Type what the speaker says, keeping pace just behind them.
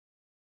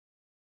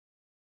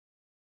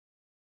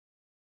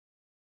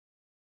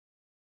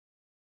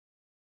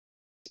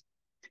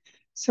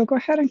So go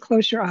ahead and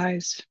close your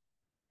eyes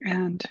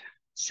and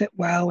sit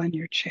well in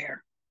your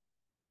chair.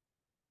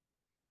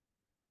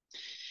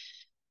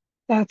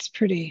 That's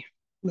pretty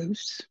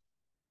loose,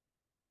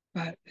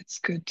 but it's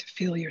good to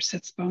feel your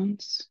sits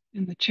bones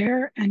in the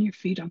chair and your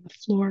feet on the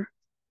floor.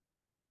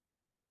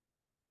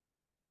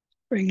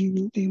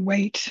 Bring the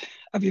weight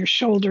of your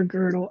shoulder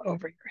girdle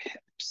over your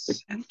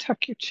hips and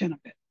tuck your chin a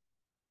bit.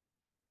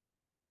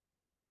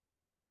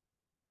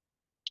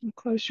 And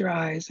close your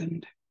eyes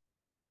and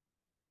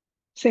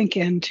sink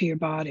into your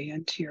body,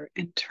 into your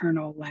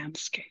internal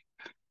landscape.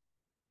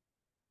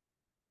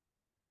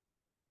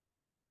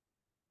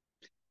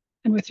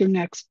 And with your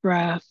next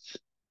breath,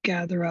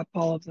 gather up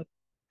all of the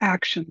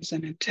actions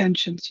and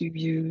intentions you've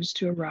used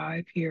to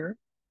arrive here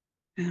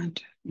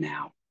and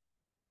now.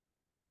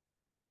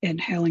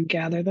 Inhale and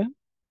gather them.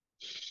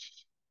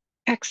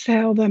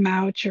 Exhale them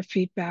out, your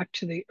feet back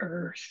to the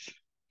earth.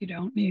 You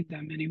don't need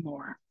them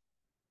anymore.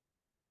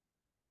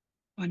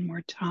 One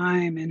more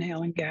time,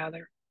 inhale and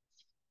gather.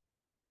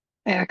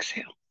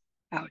 Exhale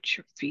out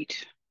your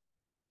feet.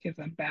 Give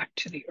them back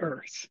to the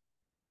earth.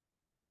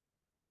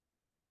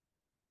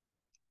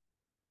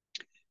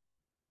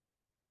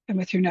 And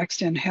with your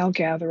next inhale,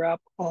 gather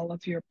up all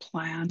of your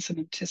plans and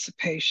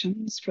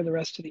anticipations for the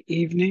rest of the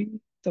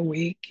evening, the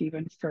week,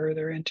 even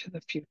further into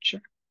the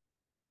future.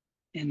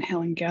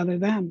 Inhale and gather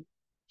them.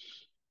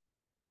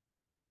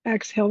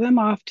 Exhale them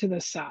off to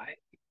the side.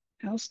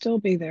 They'll still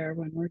be there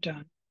when we're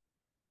done.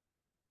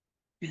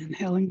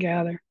 Inhale and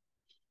gather.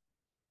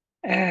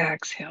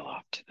 Exhale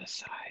off to the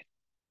side.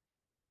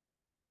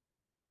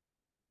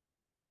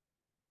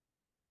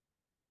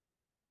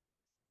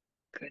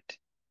 Good.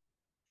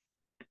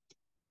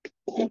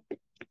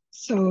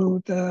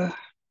 So the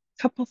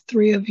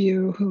three of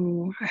you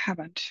who I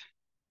haven't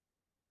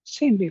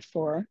seen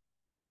before,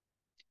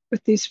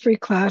 with these free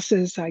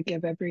classes I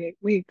give every 8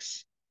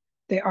 weeks,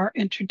 they are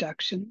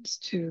introductions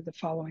to the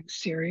following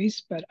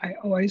series, but I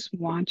always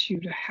want you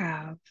to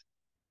have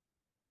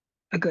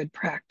a good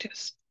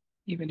practice,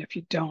 even if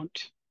you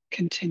don't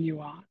continue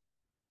on.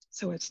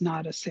 So it's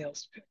not a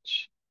sales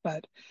pitch,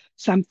 but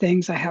some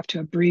things I have to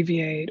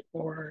abbreviate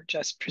or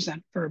just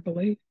present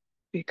verbally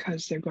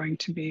because they're going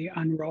to be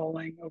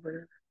unrolling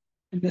over,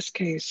 in this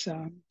case,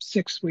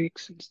 6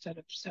 weeks instead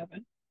of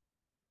 7.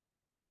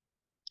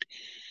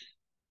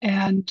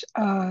 And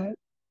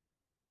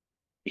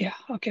yeah,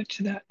 I'll get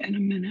to that in a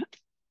minute.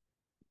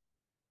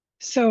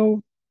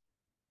 So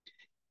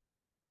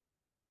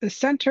the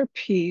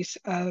centerpiece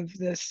of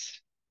this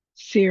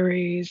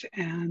series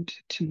and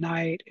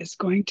tonight is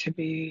going to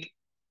be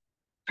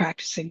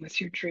practicing with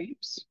your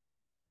dreams.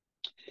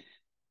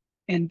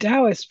 In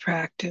Taoist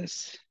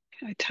practice,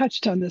 I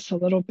touched on this a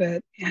little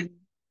bit in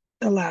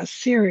the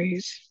last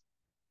series.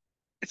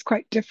 It's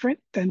quite different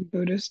than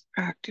Buddhist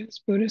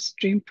practice. Buddhist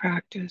dream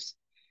practice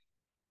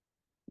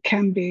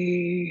can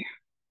be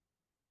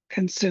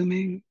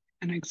consuming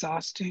and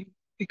exhausting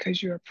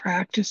because you're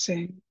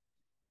practicing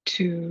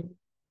to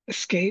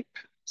escape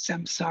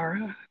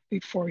samsara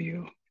before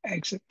you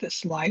exit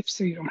this life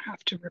so you don't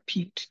have to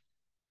repeat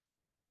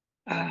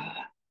uh,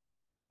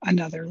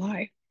 another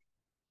life.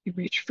 You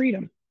reach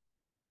freedom.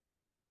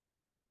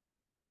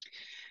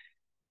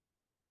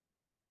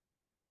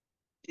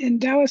 In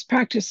Taoist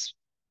practice,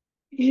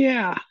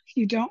 yeah,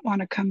 you don't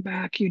want to come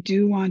back. You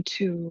do want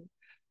to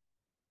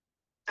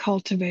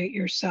cultivate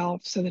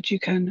yourself so that you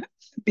can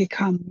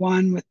become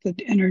one with the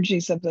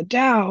energies of the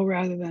Tao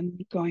rather than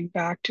going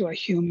back to a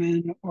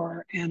human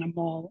or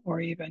animal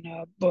or even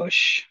a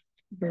bush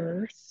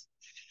birth.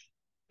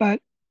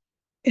 But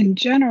in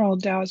general,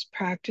 Taoist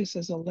practice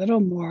is a little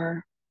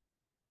more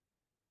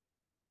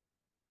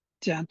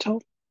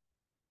gentle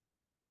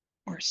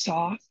or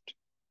soft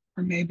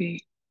or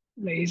maybe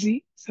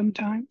lazy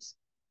sometimes.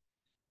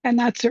 And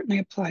that certainly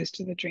applies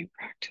to the dream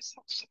practice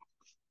also.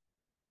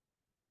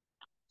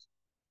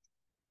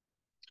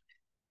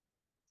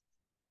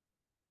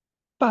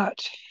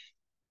 But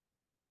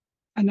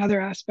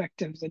another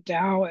aspect of the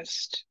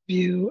Taoist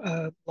view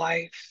of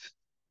life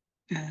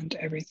and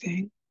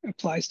everything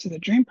applies to the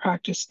dream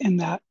practice in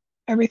that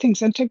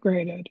everything's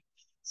integrated.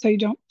 So you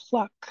don't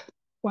pluck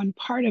one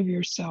part of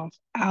yourself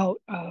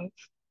out of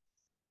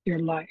your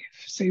life.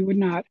 So you would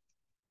not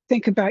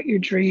think about your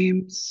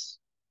dreams,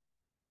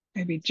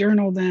 maybe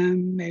journal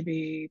them,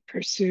 maybe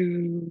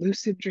pursue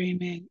lucid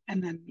dreaming,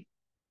 and then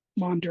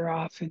wander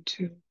off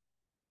into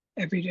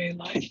everyday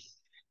life.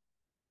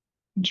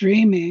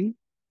 Dreaming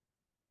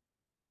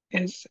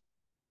is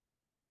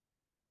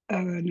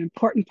an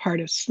important part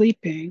of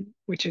sleeping,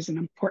 which is an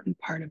important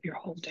part of your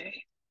whole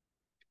day.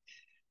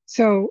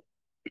 So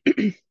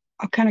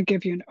I'll kind of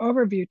give you an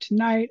overview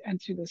tonight and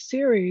through the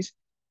series.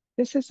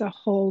 This is a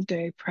whole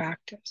day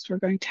practice. We're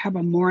going to have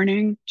a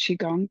morning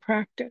Qigong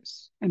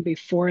practice. And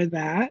before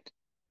that,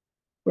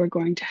 we're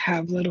going to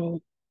have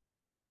little,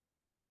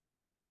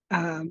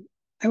 I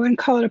wouldn't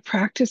call it a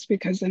practice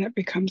because then it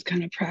becomes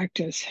kind of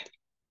practice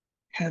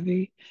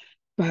heavy,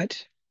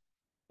 but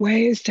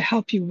ways to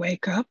help you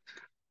wake up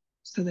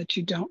so that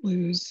you don't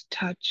lose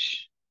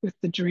touch with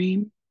the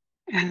dream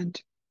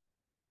and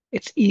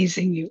It's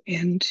easing you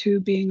into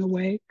being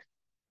awake.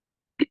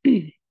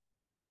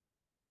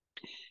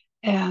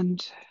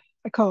 And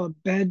I call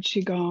it bed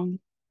qigong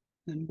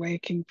and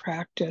waking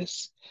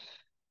practice.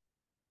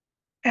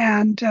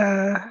 And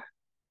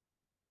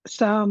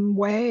some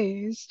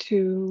ways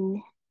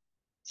to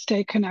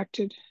stay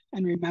connected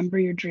and remember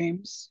your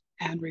dreams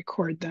and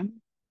record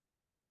them.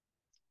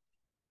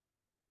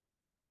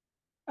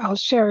 I'll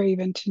share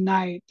even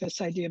tonight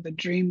this idea of a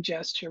dream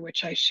gesture,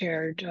 which I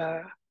shared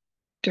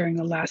during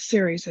the last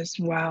series as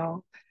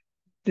well.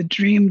 The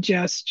dream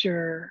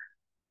gesture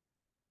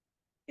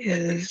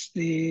is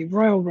the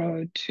royal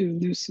road to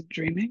lucid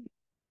dreaming,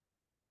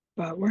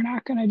 but we're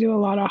not going to do a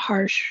lot of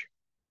harsh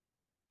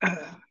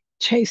uh,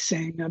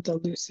 chasing of the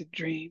lucid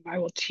dream. I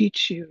will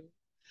teach you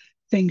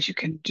things you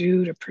can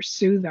do to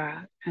pursue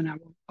that, and I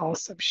will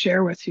also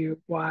share with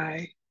you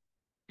why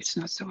it's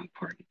not so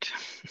important.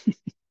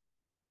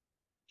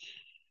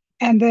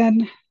 And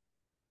then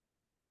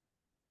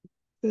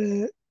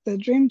the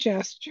dream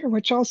gesture,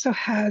 which also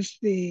has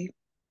the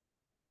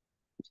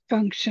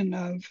function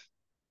of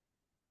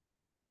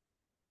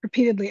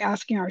repeatedly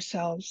asking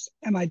ourselves,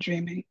 am I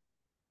dreaming?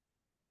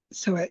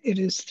 So it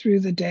is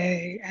through the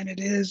day, and it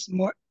is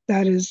more,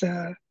 that is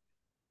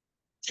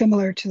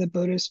similar to the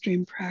Buddhist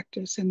dream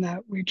practice in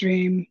that we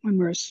dream when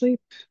we're asleep.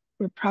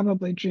 We're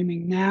probably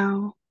dreaming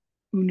now.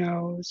 Who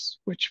knows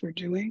which we're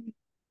doing?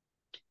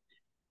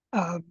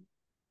 Um,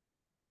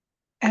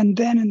 and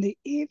then in the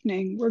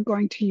evening, we're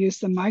going to use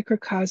the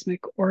microcosmic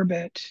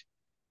orbit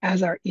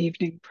as our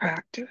evening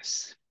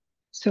practice.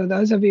 So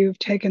those of you who've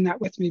taken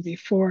that with me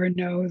before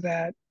know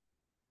that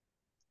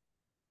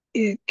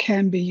it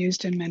can be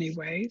used in many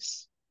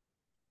ways.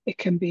 It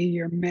can be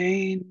your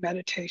main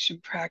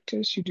meditation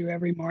practice you do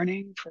every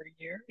morning for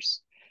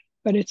years,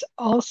 but it's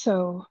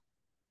also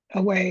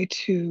a way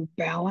to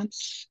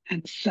balance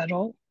and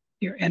settle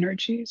your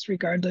energies,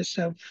 regardless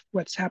of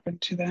what's happened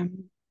to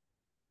them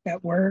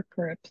at work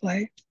or at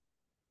play.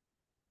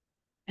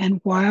 And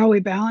while we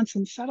balance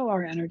and settle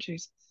our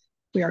energies,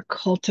 we are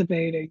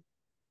cultivating.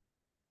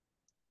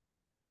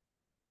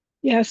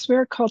 Yes,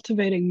 we're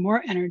cultivating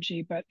more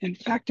energy, but in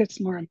fact,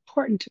 it's more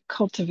important to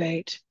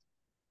cultivate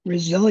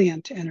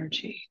resilient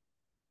energy,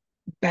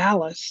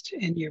 ballast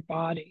in your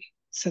body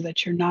so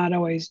that you're not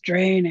always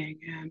draining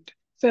and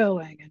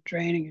filling and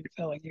draining and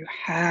filling. You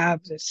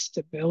have this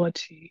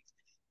stability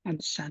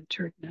and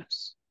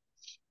centeredness.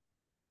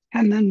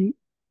 And then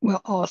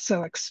we'll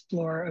also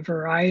explore a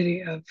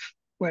variety of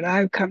what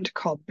I've come to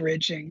call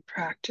bridging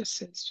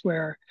practices,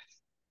 where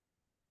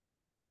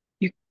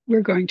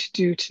we're going to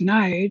do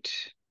tonight,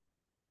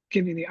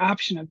 give you the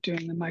option of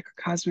doing the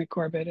microcosmic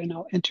orbit, and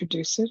I'll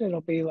introduce it.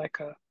 It'll be like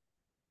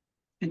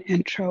an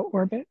intro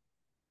orbit,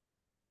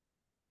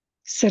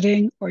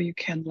 sitting, or you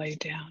can lay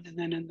down. And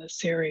then in the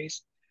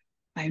series,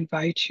 I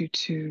invite you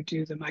to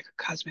do the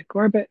microcosmic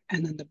orbit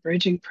and then the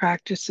bridging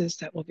practices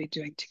that we'll be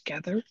doing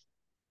together,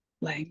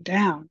 laying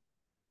down.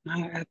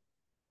 At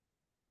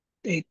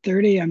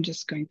 8:30, I'm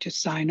just going to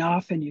sign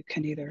off, and you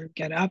can either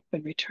get up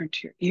and return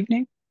to your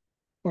evening,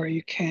 or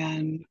you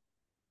can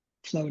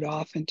float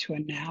off into a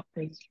nap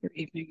or your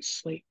evening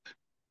sleep.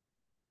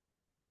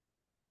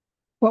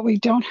 What we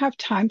don't have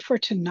time for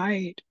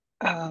tonight,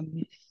 I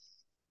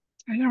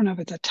don't know if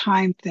it's a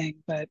time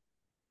thing, but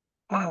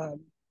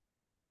um,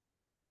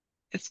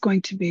 it's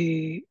going to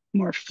be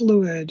more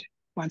fluid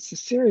once the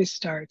series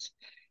starts.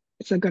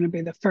 It's going to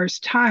be the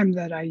first time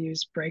that I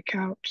use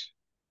breakout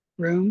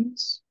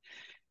rooms.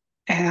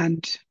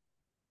 And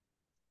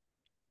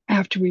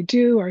after we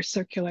do our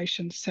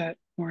circulation set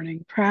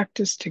morning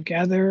practice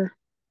together,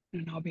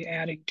 and I'll be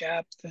adding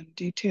depth and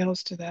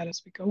details to that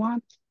as we go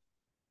on,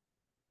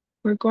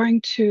 we're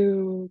going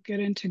to get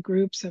into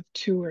groups of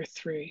 2 or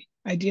 3,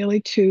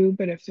 ideally 2,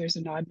 but if there's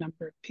an odd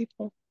number of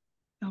people,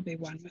 there'll be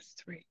 1 with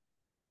 3.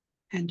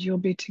 And you'll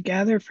be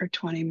together for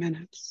 20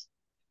 minutes.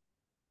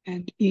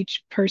 And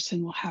each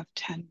person will have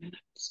 10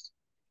 minutes.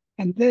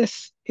 And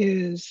this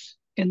is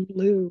in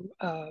lieu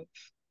of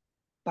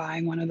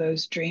buying one of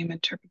those dream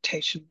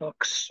interpretation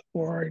books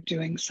or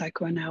doing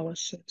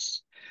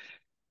psychoanalysis.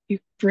 You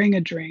bring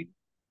a dream.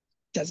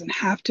 It doesn't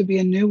have to be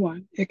a new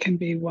one. It can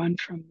be one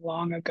from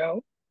long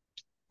ago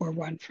or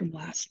one from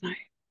last night.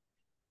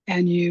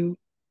 And you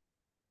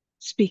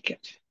speak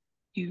it.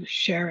 You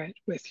share it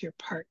with your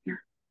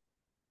partner.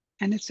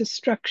 And it's a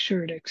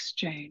structured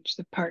exchange.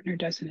 The partner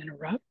doesn't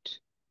interrupt.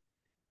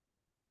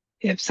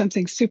 If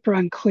something's super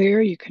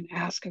unclear, you can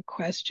ask a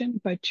question,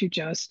 but you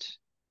just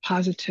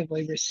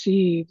positively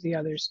receive the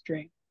other's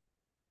dream.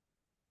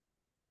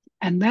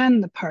 And then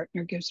the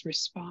partner gives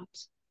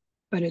response.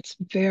 But it's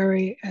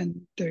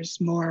and there's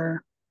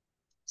more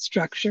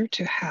structure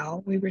to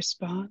how we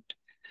respond.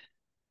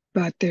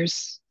 But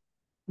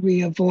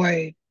we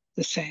avoid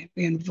the same.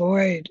 We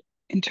avoid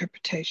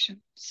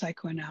interpretation,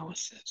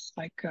 psychoanalysis.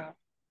 Like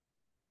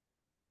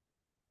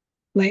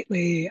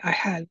lately, I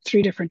had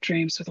 3 different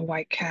dreams with a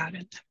white cat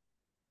in them.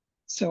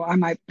 So I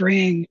might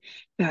bring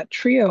that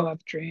trio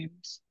of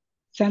dreams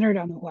centered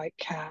on the white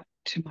cat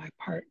to my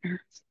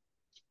partner.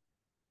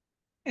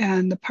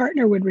 And the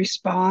partner would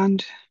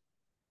respond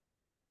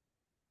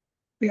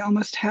we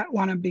almost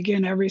want to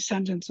begin every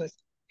sentence with,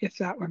 if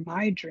that were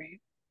my dream.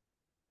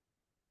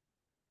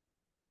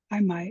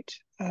 I might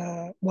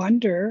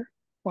wonder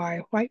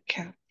why white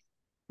cat,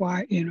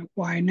 why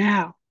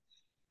now,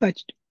 but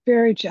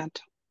very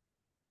gentle.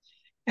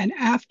 And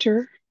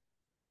after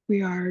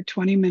we are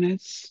 20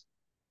 minutes,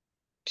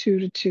 2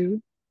 to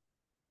 2,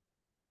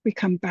 we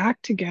come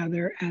back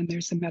together and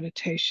there's a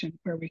meditation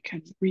where we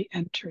can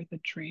re-enter the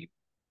dream.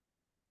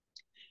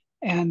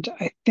 And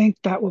I think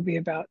that will be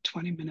about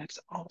 20 minutes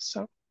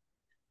also.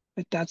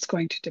 But that's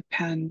going to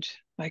depend,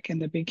 like in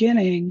the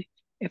beginning,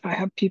 if I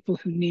have people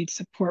who need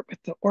support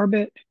with the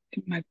orbit,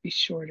 it might be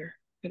shorter.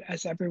 But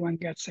as everyone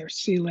gets their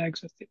sea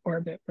legs with the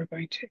orbit, we're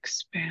going to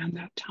expand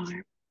that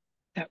time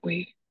that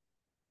we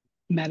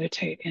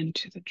meditate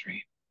into the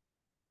dream.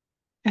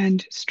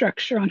 And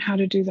structure on how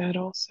to do that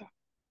also.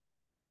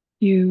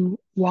 You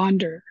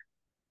wander,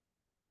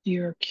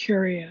 you're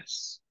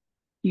curious,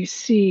 you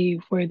see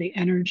where the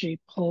energy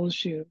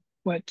pulls you,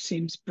 what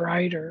seems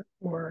brighter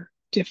or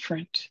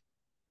different,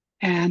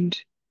 and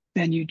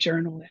then you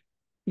journal it,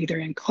 either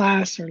in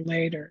class or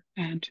later.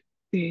 And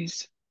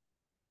these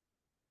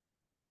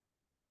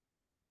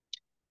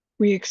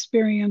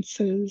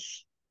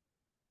re-experiences,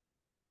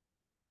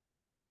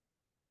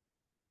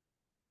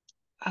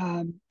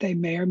 they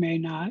may or may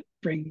not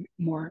bring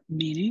more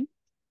meaning.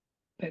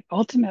 But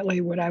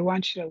ultimately, what I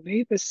want you to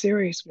leave the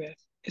series with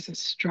is a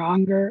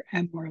stronger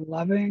and more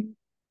loving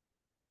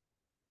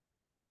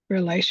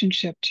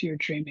relationship to your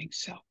dreaming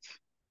self.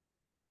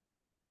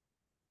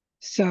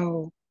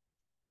 So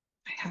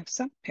I have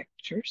some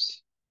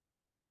pictures.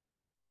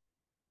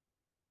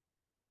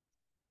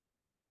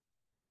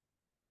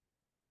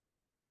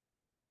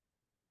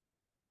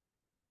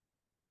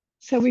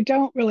 So we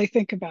don't really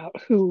think about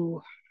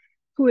who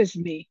is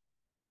me.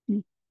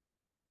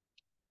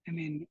 I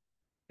mean,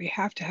 we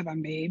have to have a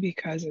me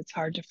because it's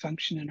hard to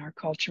function in our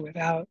culture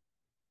without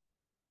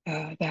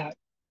that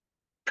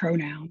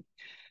pronoun.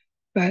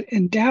 But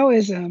in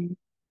Taoism,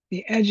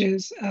 the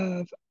edges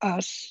of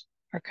us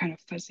are kind of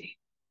fuzzy.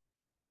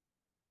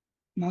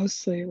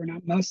 Mostly, or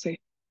not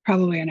mostly,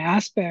 probably an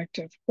aspect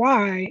of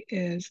why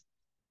is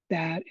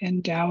that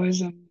in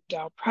Taoism,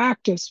 Tao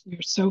practice,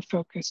 we're so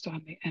focused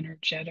on the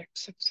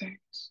energetics of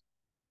things.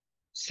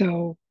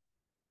 So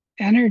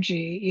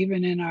energy,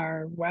 even in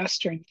our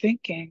Western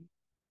thinking,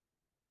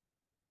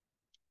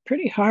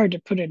 pretty hard to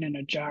put it in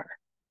a jar,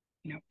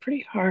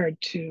 pretty hard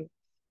to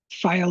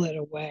file it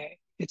away.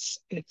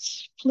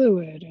 It's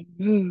fluid and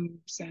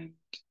moves and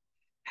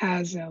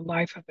has a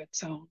life of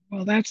its own.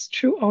 Well, that's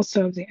true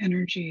also of the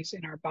energies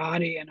in our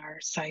body and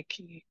our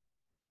psyche.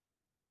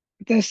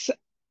 This,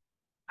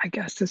 I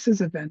guess this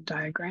is a Venn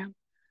diagram.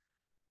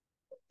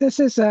 This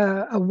is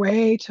a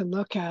way to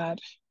look at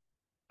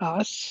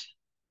us.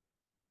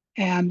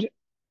 And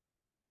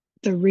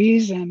the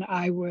reason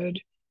I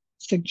would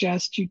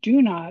suggest you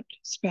do not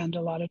spend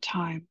a lot of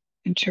time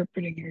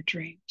interpreting your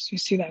dreams. You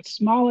see that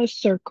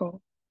smallest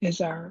circle is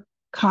our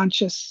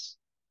conscious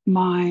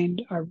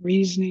mind, our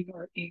reasoning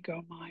or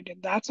ego mind.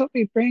 And that's what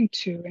we bring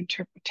to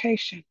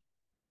interpretation.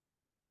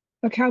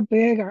 Look how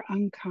big our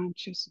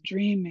unconscious,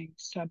 dreaming,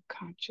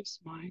 subconscious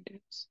mind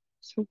is.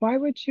 So why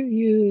would you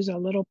use a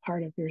little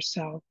part of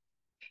yourself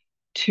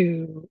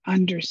to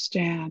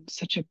understand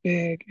such a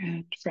big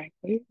and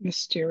frankly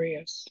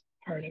mysterious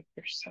part of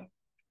yourself?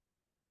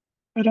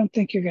 I don't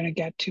think you're going to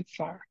get too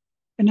far.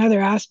 Another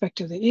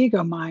aspect of the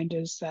ego mind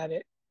is that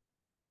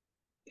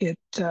it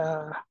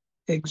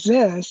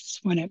exists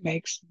when it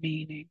makes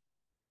meaning,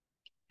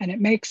 and it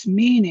makes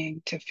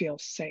meaning to feel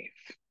safe.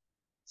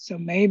 So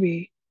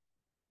maybe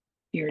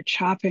you're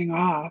chopping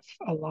off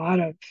a lot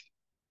of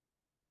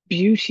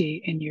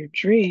beauty in your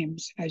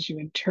dreams as you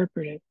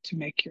interpret it to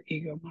make your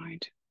ego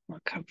mind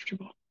more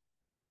comfortable.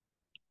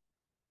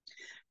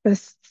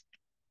 This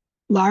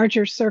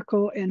larger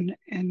circle in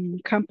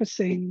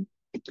encompassing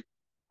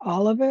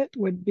all of it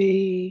would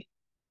be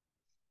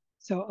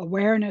so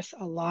awareness,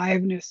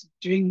 aliveness,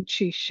 Jing,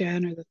 Qi,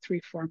 Shen are the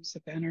three forms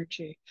of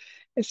energy.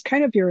 It's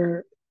kind of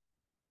your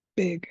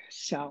big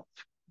self,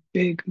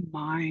 big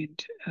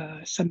mind.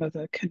 Some of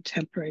the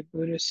contemporary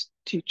Buddhist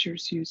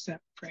teachers use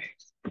that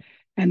phrase.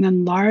 And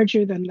then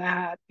larger than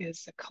that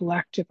is the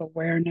collective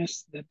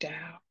awareness, the Tao.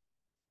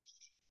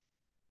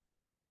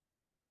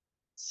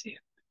 Let's see.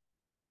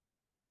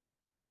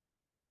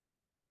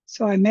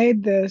 So I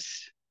made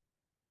this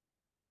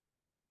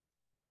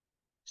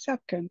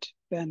second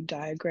Venn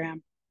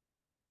diagram.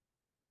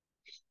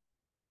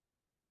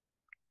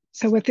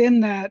 So within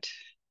that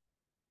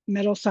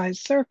middle-sized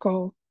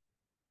circle,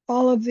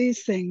 all of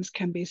these things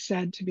can be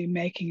said to be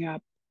making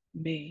up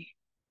me.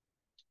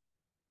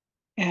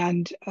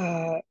 And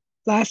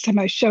last time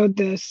I showed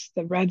this,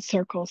 the red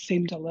circle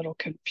seemed a little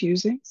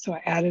confusing, so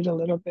I added a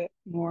little bit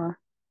more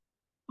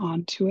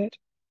onto it.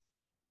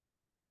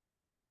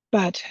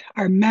 But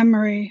our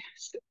memory,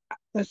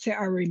 let's say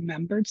our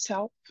remembered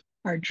self,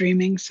 our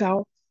dreaming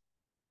self,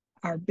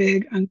 our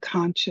big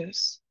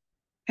unconscious,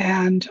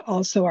 and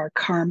also our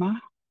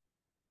karma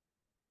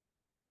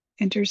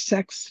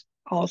intersects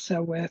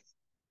also with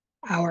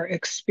our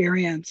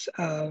experience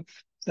of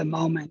the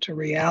moment, a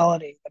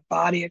reality. The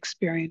body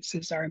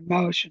experiences our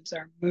emotions,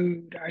 our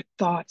mood, our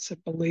thoughts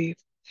of belief,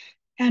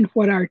 and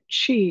what our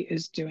chi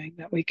is doing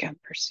that we can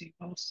perceive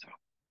also.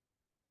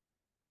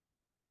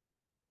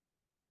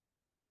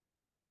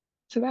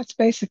 So that's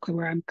basically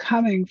where I'm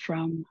coming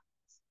from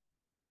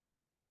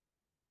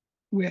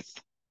with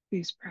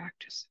these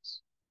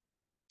practices.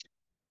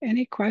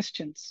 Any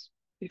questions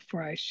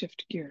before I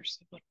shift gears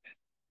a little bit?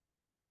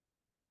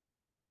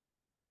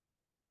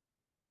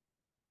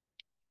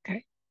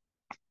 Okay.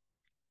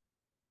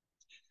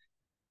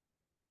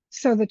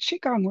 So the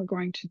Qigong we're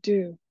going to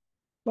do,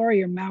 Laura,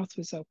 your mouth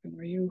was open.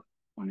 Were you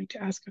wanting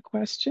to ask a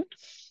question?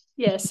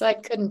 Yes, I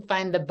couldn't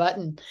find the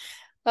button.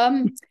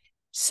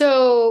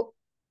 So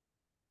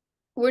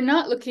we're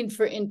not looking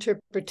for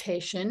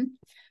interpretation,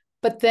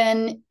 but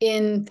then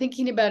in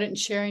thinking about it and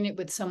sharing it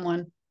with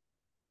someone,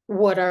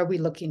 what are we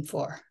looking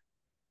for?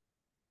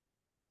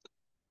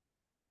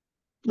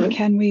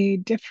 Can we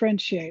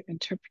differentiate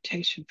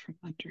interpretation from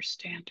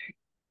understanding?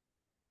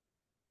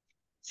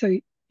 So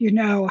you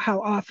know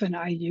how often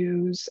I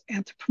use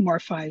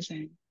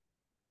anthropomorphizing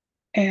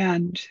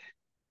and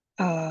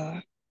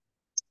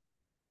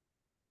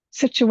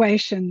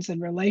situations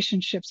and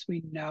relationships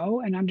we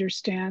know and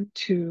understand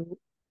to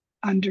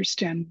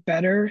understand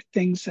better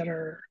things that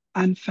are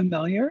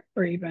unfamiliar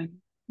or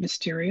even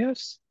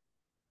mysterious.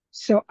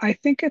 So I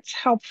think it's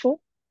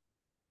helpful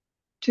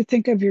to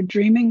think of your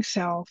dreaming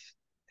self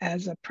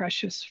as a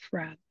precious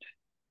friend.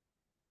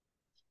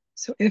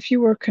 So if you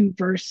were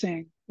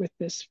conversing with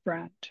this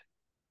friend,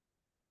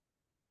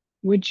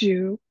 would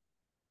you,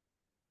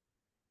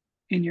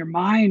 in your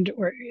mind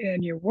or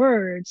in your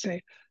words,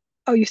 say,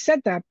 oh, you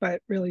said that,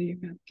 but really you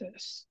meant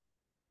this?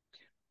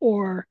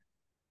 Or,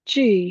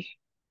 gee,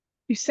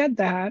 you said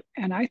that,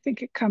 and I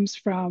think it comes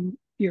from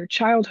your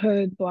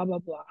childhood, blah, blah,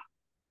 blah.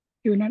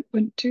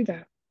 Wouldn't do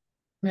that.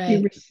 You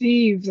Right.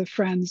 receive the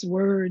friend's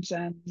words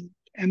and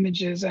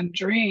images and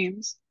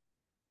dreams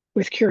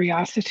with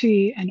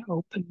curiosity and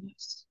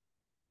openness.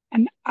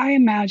 And I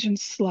imagine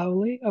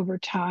slowly over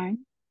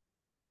time,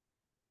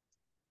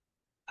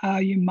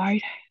 you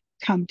might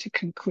come to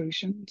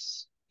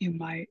conclusions. You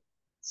might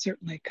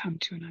certainly come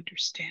to an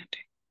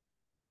understanding.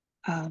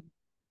 Um,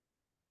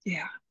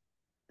 yeah.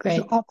 So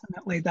Great.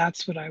 ultimately,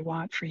 that's what I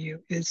want for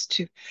you is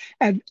to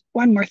add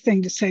one more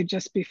thing to say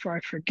just before I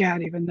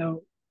forget, even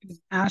though you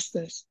didn't ask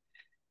this.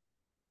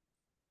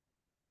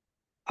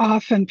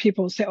 Often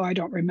people say, oh, I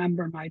don't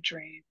remember my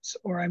dreams,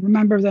 or I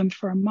remember them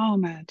for a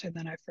moment and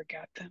then I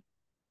forget them.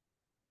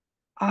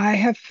 I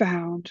have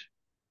found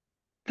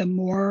the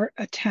more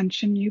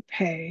attention you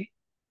pay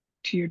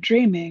to your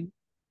dreaming,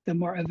 the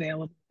more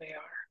available they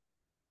are.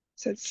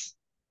 So it's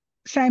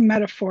same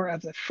metaphor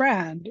of the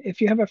friend.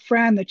 If you have a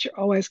friend that you're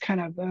always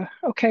kind of,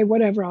 okay,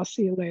 whatever, I'll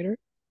see you later,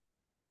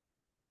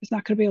 there's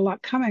not going to be a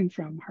lot coming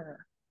from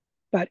her.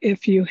 But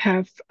if you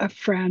have a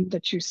friend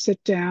that you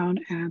sit down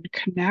and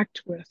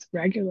connect with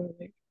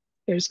regularly,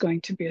 there's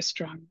going to be a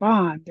strong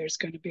bond. There's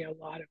going to be a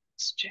lot of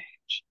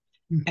exchange.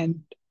 Mhm.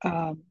 And,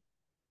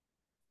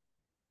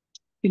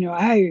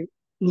 I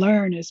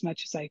learn as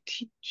much as I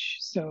teach.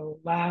 So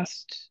I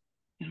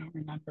don't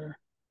remember,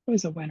 it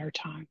was a winter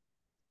time.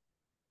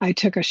 I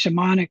took a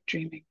shamanic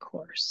dreaming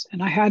course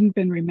and I hadn't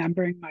been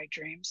remembering my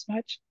dreams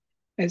much.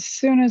 As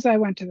soon as I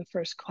went to the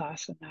first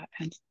class in that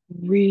and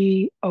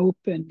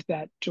reopened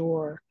that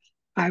door,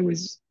 I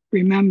was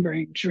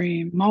remembering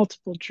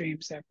multiple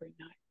dreams every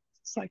night.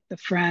 It's like the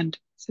friend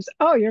says,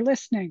 oh, you're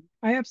listening.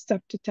 I have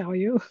stuff to tell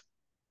you.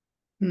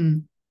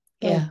 Mm.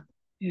 So, Yeah.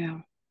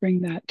 yeah,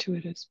 bring that to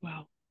it as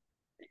well.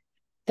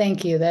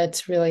 Thank you.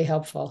 That's really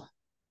helpful.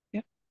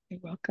 Yep, you're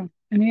welcome.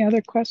 Any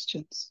other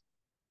questions?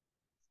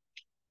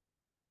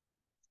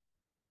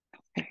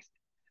 Okay,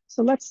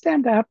 so let's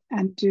stand up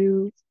and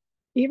do,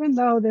 even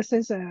though this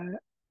is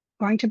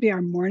going to be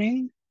our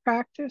morning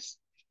practice,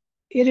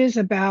 it is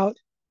about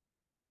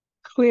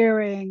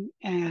clearing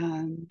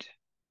and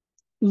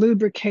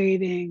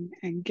lubricating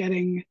and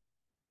getting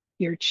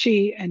your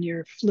chi and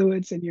your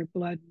fluids in your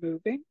blood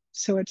moving.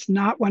 So it's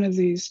not one of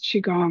these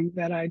qigong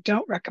that I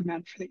don't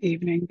recommend for the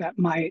evening that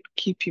might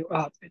keep you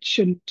up. It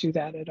shouldn't do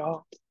that at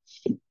all.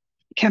 It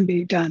can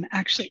be done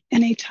actually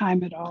any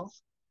time at all.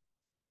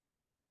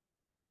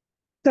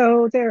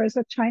 So there is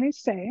a Chinese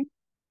saying,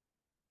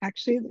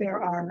 actually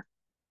there are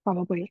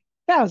probably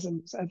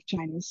thousands of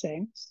Chinese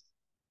sayings.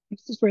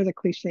 This is where the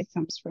cliche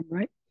comes from,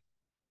 right?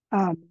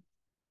 Um,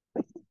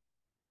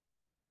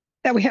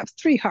 that we have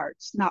three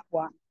hearts, not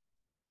one.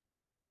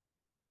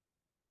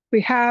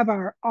 We have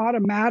our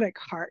automatic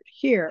heart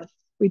here.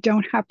 We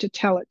don't have to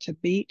tell it to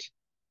beat.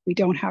 We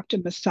don't have to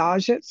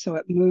massage it so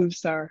it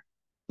moves our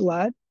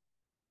blood.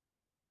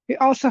 We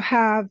also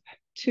have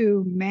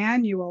two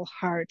manual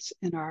hearts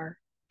in our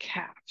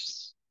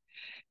calves.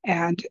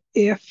 And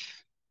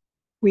if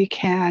we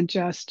can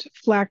just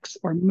flex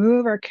or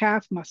move our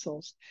calf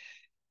muscles,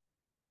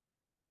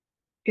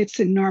 it's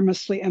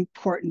enormously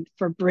important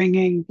for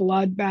bringing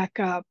blood back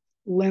up,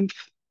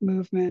 lymph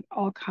movement,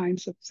 all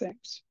kinds of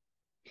things.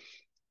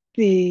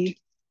 The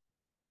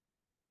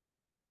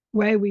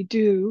way we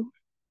do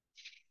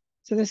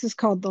So this is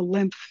called the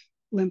lymph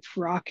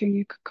rocking,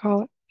 you could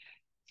call it.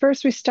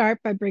 First, we start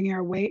by bringing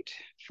our weight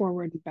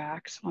forward and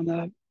back. So on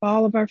the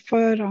ball of our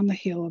foot, on the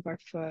heel of our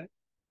foot.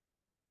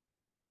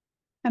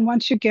 And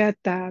once you get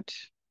that,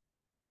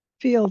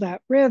 feel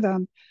that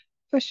rhythm,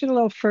 push it a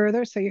little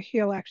further so your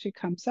heel actually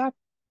comes up,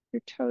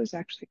 your toes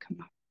actually come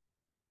up.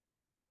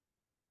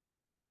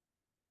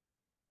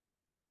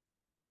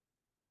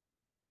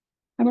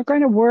 And we're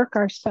going to work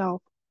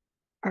ourselves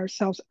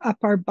up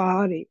our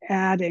body,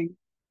 adding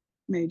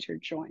major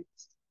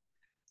joints.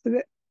 So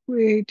that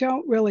we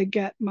don't really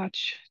get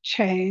much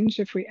change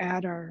if we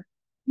add our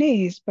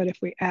knees, but if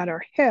we add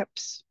our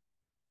hips,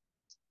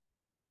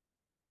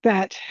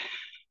 that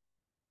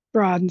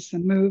broadens the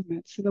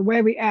movement. So the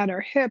way we add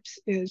our hips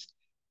is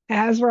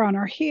as we're on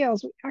our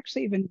heels, we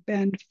actually even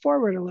bend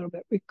forward a little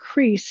bit. We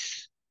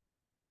crease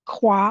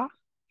qua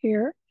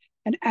here.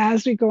 And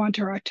as we go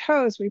onto our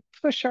toes, we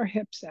push our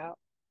hips out,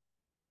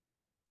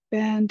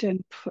 bend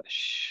and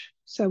push.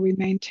 So we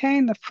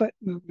maintain the foot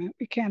movement.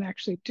 We can't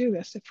actually do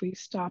this if we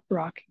stop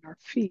rocking our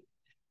feet.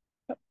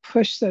 But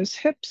push those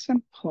hips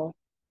and pull.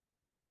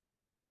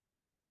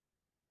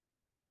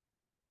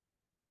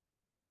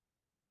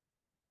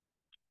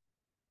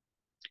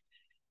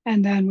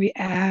 And then we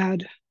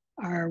add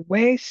our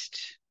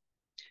waist.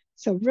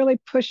 So really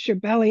push your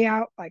belly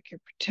out like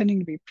you're pretending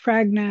to be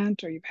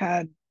pregnant or you've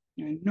had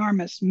an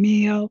enormous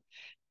meal.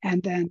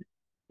 And then,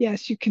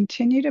 yes, you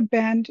continue to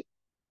bend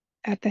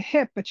at the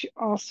hip, but you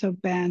also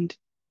bend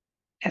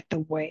at the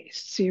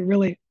waist. So you're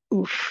really,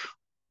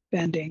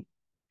 bending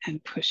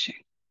and pushing.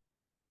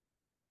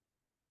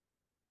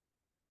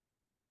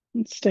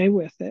 And stay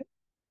with it.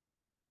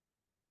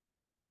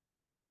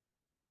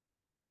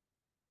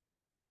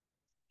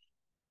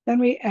 Then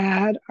we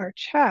add our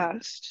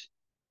chest.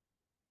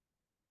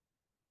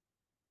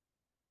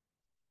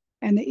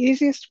 And the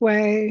easiest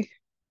way,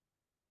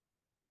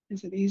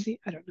 is it easy?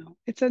 I don't know.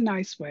 It's a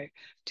nice way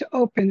to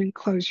open and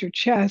close your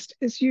chest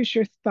is use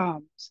your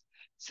thumbs.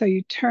 So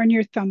you turn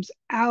your thumbs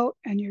out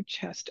and your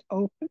chest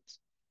opens.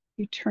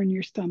 You turn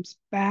your thumbs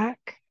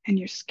back and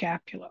your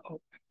scapula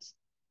opens.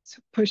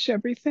 So push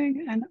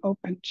everything and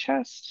open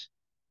chest.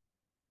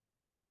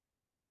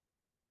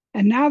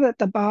 And now that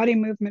the body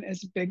movement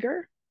is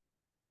bigger,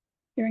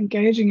 you're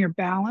engaging your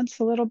balance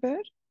a little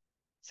bit.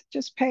 So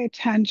just pay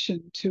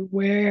attention to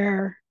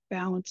where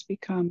balance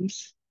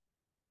becomes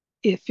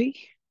iffy.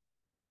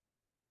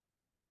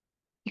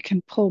 You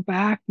can pull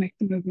back, make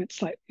the movement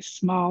slightly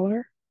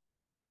smaller,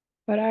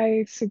 but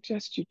I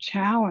suggest you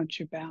challenge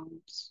your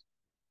balance.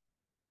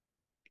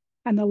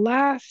 And the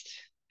last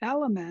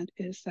element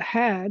is the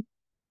head,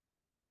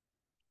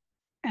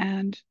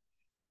 and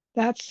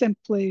that's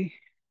simply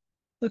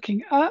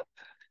looking up,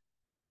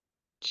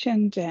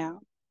 chin down.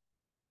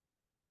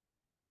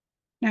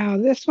 Now,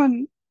 this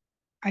one,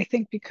 I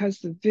think because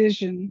the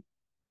vision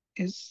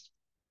is,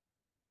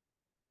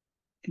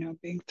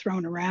 being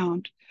thrown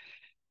around,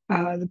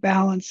 the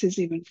balance is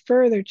even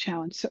further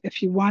challenged. So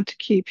if you want to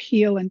keep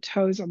heel and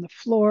toes on the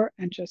floor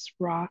and just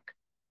rock,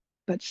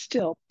 but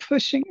still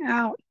pushing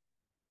out,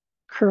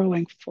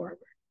 curling forward.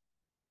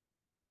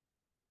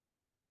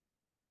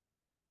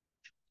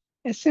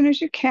 As soon as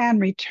you can,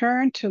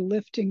 return to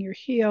lifting your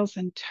heels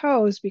and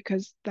toes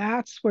because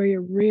that's where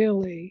you're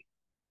really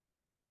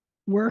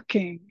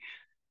working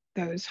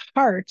those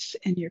hearts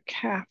in your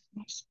calf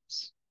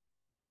muscles.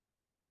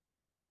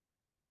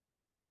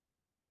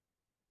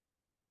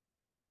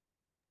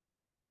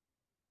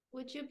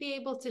 Would you be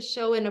able to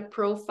show in a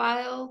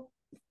profile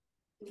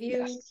view?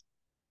 Yes.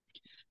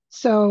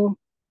 So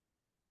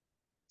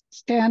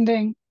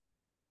standing,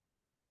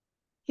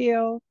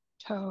 heel,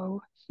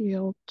 toe,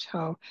 heel,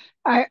 toe.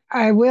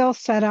 I will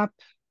set up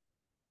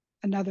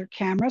another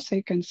camera so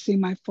you can see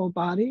my full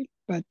body,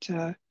 but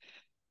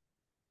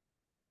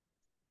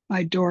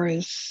my door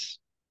is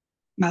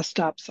messed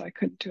up, so I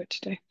couldn't do it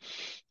today.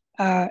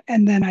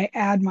 And then I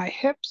add my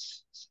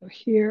hips, so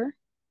here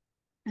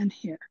and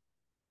here.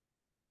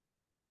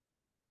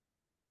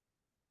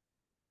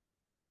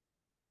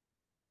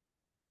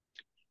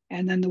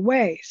 And then the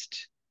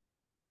waist.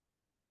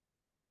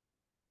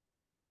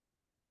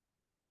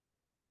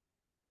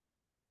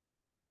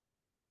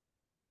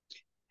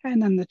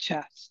 And then the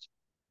chest.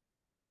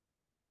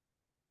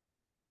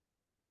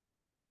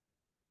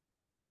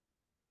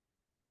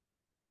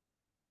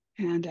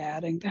 And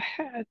adding the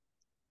head.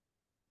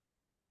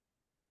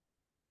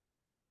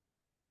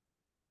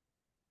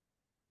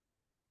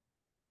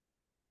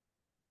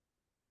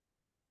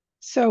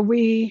 So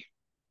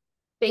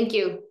Thank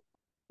you.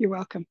 you're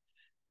welcome.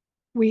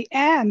 We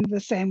end the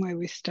same way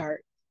we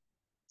start.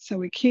 So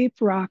we keep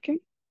rocking,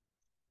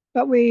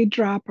 but we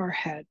drop our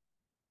head.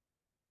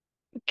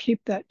 We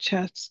keep that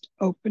chest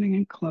opening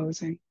and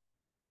closing.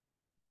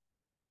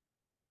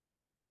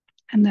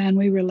 And then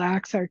we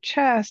relax our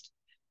chest,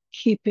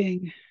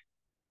 keeping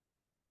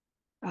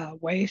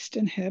waist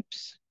and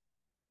hips.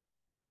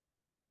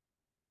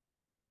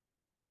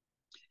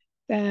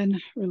 Then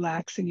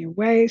relaxing your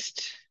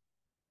waist,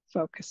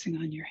 focusing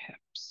on your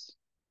hips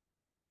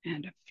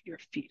and your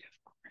feet,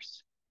 of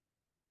course.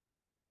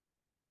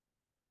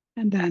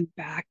 and then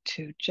back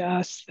to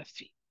just the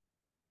feet.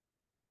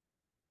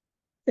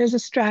 There's a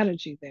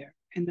strategy there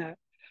in that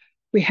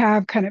we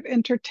have kind of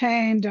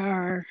entertained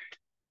our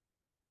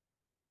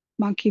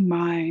monkey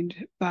mind,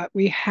 but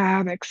we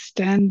have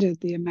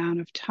extended the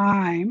amount of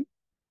time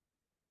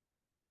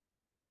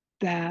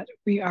that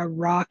we are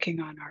rocking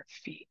on our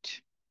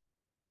feet.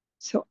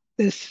 So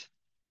this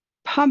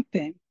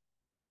pumping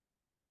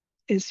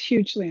is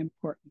hugely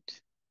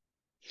important.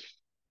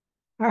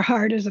 Our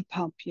heart is a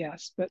pump,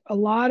 yes, but a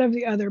lot of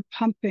the other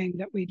pumping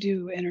that we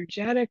do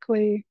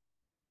energetically,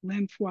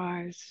 lymph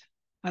wise,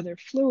 other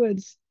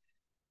fluids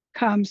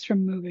comes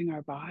from moving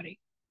our body.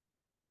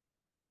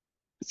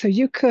 So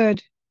you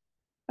could,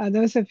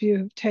 those of you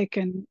who've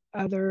taken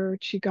other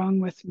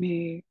Qigong with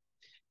me,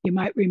 you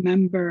might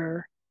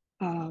remember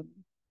um,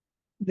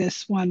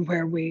 this one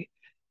where we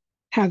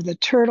have the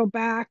turtle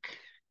back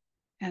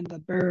and the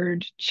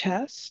bird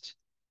chest.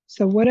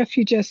 So what if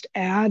you just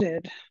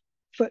added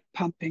foot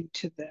pumping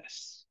to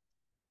this?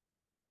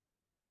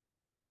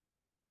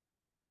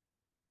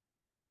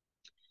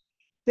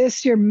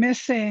 This you're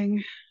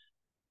missing.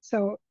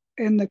 So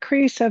in the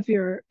crease of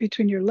your,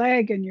 between your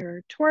leg and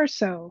your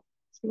torso,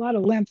 there's a lot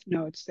of lymph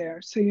nodes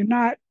there. So you're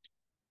not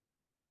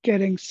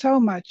getting so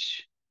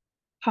much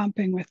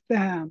pumping with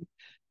them,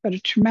 but a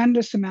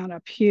tremendous amount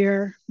up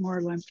here,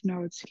 more lymph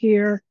nodes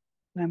here,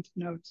 lymph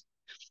nodes,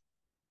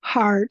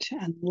 heart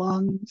and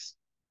lungs.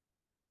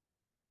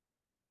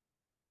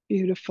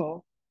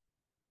 Beautiful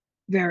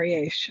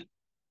variation.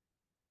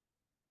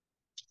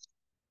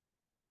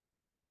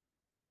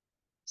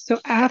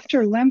 So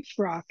after lymph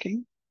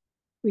rocking,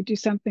 we do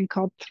something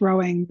called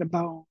throwing the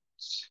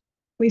bones.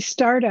 We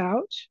start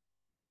out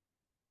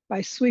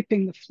by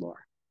sweeping the floor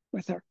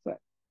with our foot.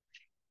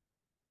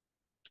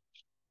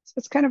 So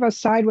it's kind of a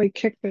sideway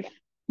kick, but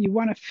you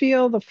want to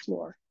feel the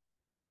floor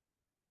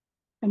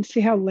and see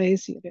how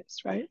lazy it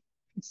is, right?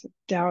 It's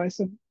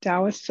Taoism.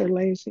 Taoists are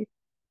lazy.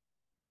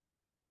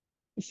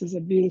 This is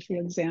a beautiful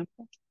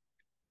example.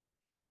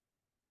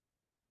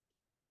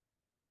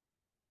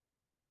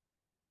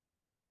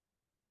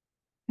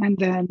 And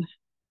then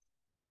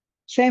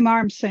same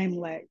arm, same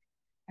leg.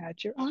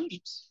 Add your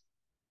arms.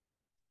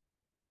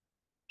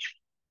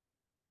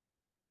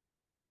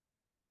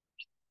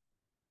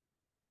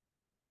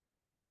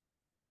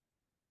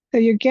 So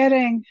you're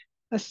getting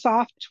a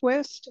soft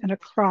twist and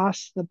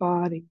across the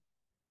body.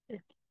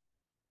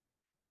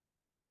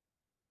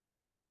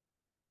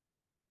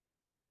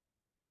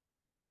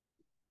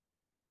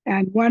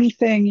 And one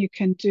thing you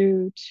can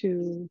do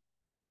to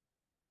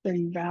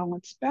bring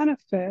balance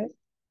benefit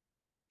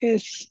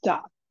is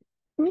stop.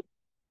 Oop,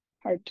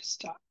 hard to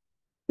stop.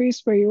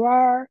 Freeze where you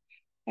are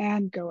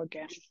and go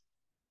again.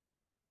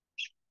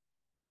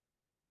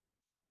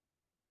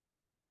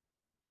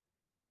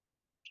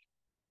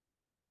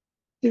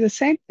 Do the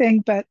same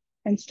thing, but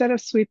instead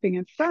of sweeping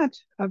in front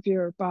of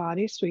your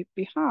body, sweep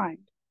behind.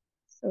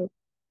 So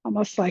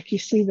almost like you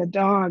see the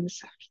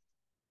dogs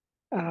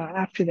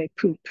after they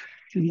poop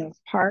in the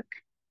park,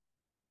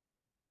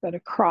 but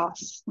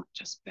across, not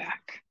just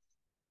back.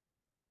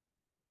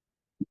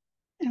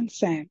 And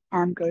same,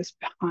 arm goes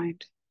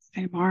behind.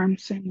 Same arm,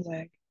 same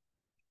leg.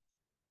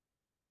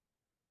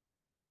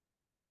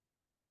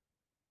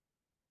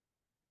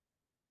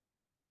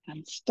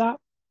 And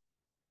stop.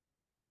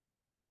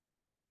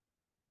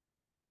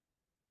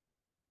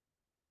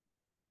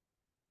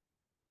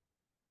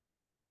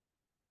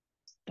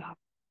 Stop.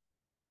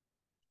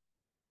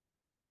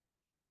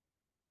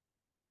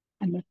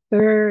 And the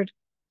third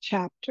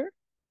chapter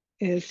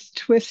is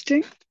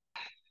twisting.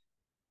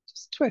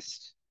 Just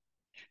twist.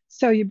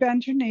 So you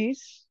bend your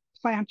knees,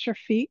 plant your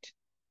feet.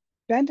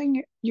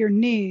 Bending your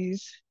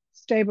knees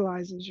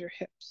stabilizes your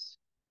hips.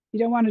 You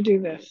don't want to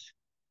do this.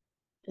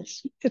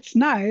 It's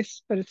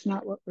nice, but it's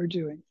not what we're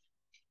doing.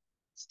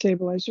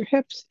 Stabilize your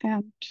hips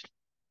and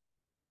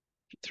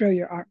throw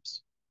your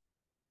arms.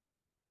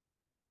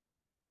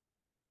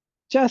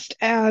 Just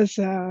as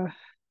a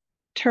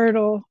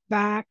turtle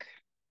back,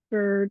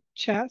 bird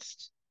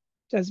chest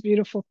does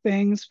beautiful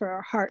things for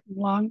our heart and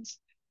lungs,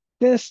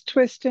 this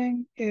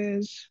twisting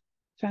is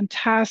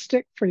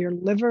fantastic for your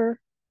liver,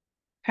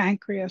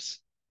 pancreas,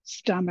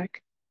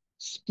 stomach,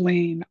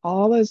 spleen,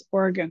 all those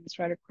organs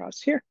right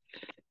across here,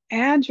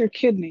 and your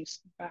kidneys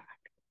back.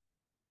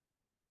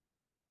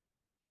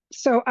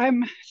 So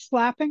I'm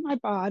slapping my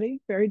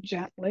body very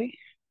gently.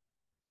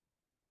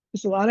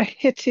 There's a lot of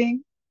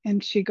hitting in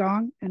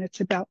Qigong, and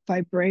it's about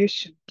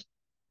vibration.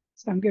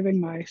 So I'm giving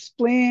my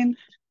spleen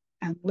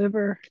and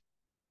liver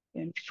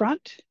in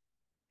front,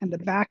 and the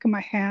back of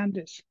my hand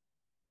is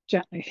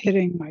gently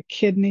hitting my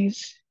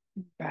kidneys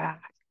and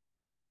back,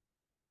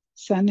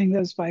 sending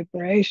those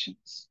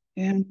vibrations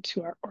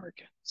into our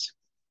organs.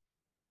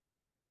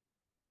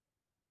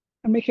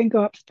 And we can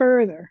go up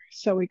further.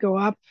 So we go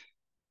up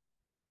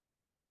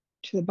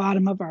to the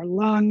bottom of our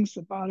lungs,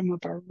 the bottom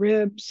of our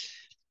ribs,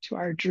 to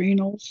our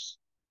adrenals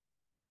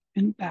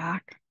and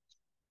back.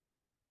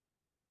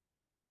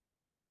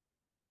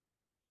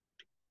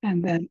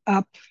 And then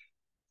up.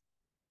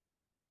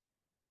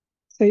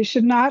 So you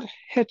should not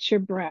hit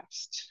your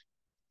breast.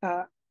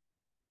 Uh,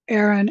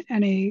 Aaron,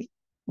 any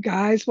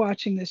guys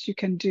watching this, you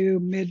can do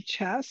mid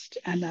chest,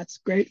 and that's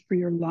great for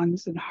your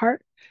lungs and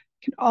heart.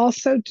 You can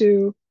also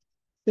do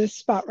this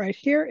spot right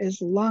here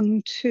is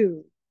lung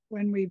 2.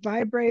 When we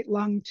vibrate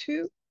lung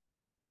 2,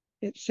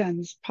 it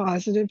sends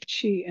positive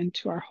chi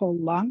into our whole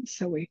lung.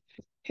 So we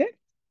hit,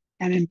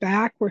 and in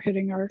back, we're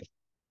hitting our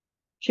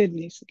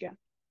kidneys again,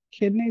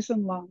 kidneys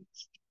and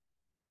lungs.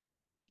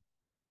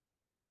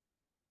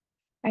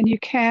 And you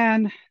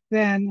can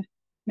then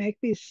make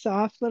these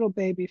soft little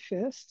baby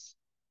fists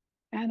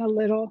and a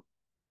little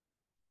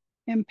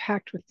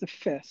impact with the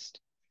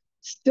fist.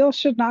 Still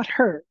should not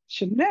hurt,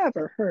 should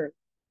never hurt,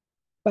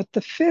 but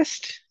the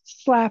fist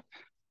slap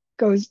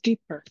goes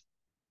deeper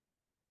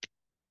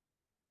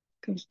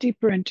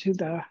into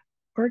the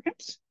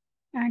organs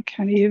and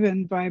can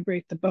even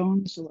vibrate the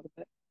bones a little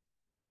bit.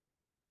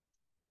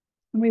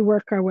 And we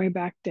work our way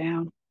back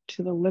down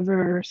to the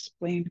liver,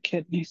 spleen,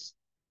 kidneys.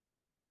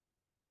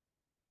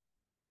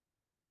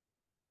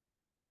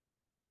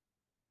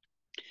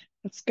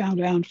 Let's go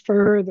down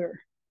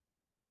further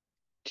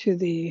to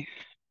the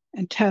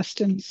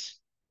intestines,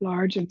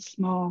 large and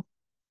small,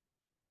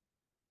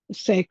 the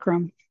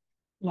sacrum,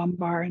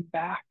 lumbar, and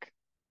back.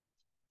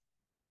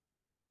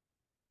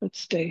 Let's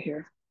stay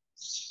here.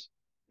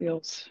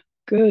 Feels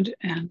good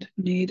and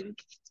needed.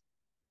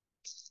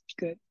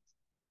 Good.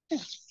 Yeah.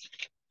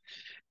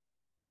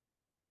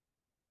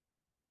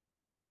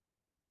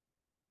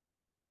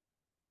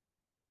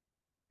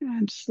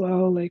 And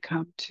slowly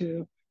come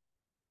to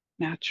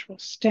natural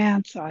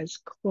stance, eyes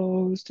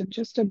closed, and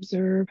just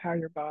observe how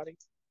your body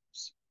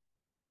moves.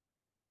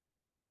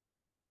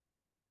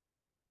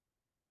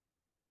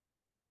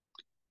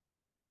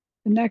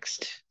 The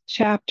next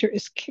chapter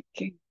is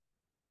kicking.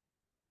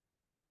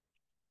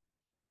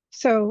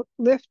 So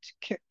lift,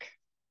 kick.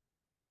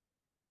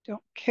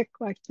 Don't kick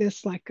like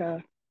this, like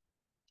a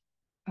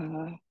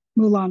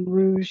Moulin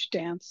Rouge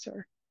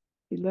dancer.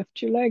 You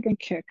lift your leg and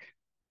kick.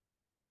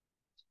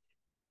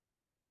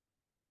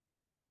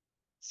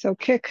 So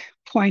kick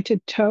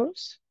pointed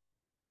toes,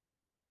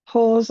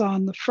 pulls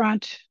on the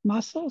front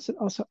muscles. It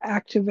also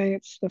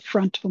activates the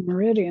frontal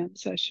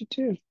meridians as you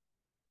do.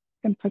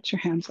 And put your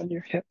hands on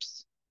your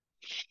hips.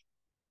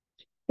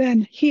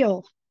 Then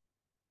heel.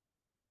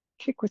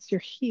 Kick with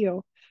your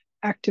heel,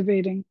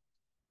 activating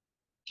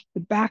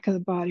the back of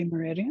the body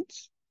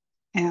meridians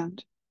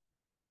and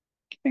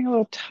giving a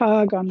little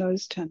tug on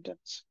those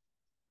tendons.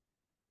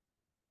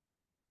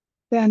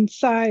 Then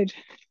side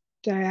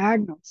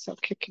diagonal, so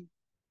kicking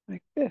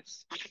like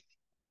this.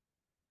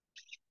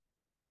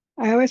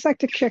 I always like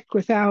to kick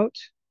without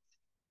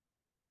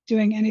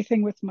doing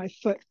anything with my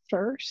foot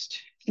first,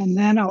 and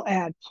then I'll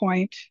add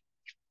point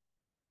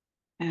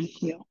and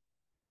heel.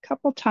 A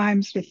couple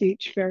times with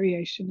each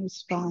variation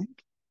is fine.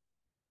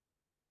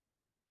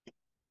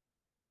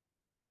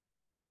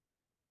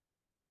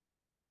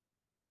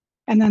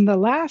 And then the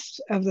last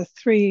of the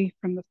 3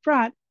 from the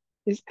front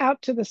is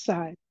out to the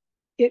side.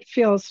 It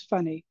feels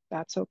funny.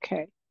 That's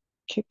okay.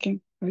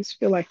 Kicking. I always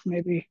feel like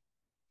maybe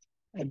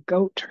a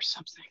goat or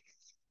something.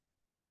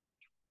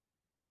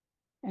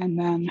 And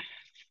then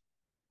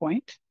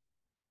point,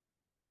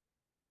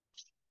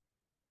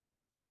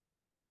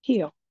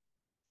 heel.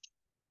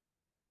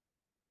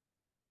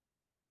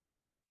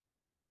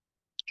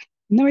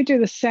 And then we do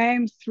the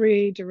same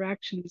 3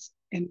 directions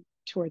in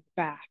toward the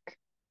back.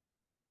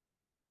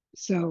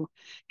 So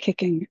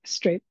kicking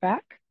straight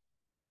back.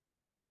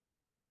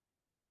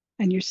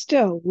 And you're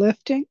still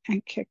lifting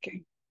and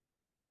kicking.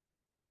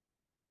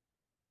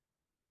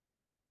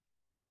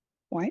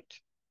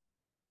 Point.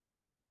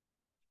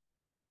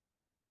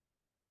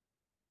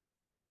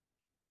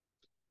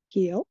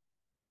 Heel.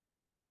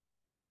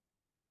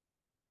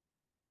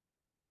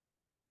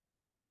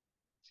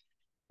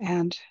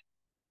 And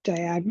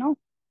diagonal.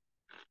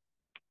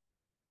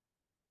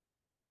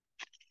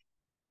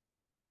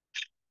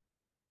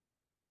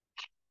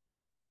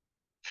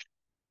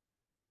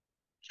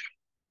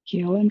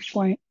 Heel and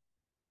point.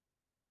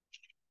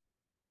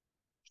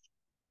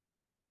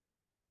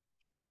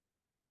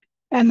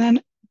 And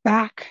then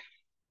back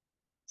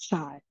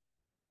side.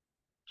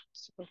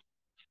 So,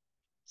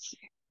 see.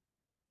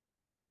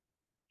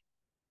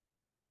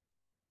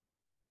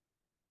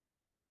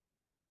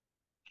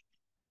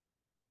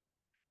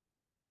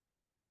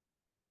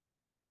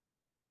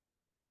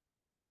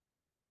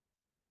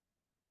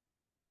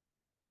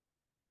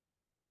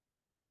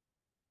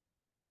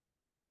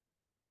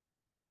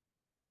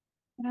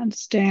 And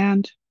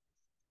stand.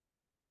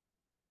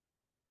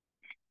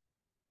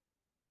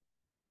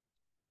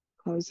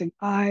 Closing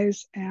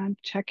eyes and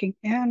checking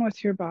in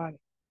with your body.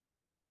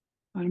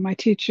 One of my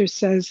teachers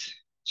says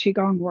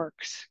Qigong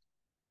works.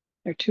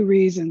 There are 2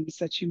 reasons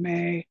that you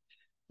may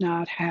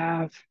not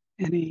have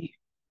any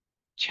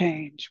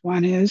change.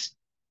 One is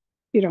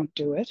you don't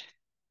do it.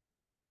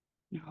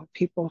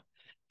 People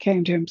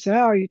came to him and said,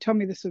 oh, you told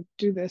me this would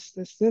do this,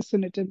 this, this,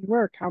 and it didn't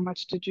work. How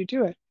much did you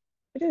do it?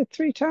 I did it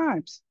 3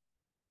 times.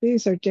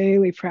 These are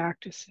daily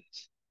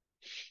practices,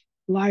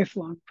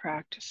 lifelong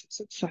practices.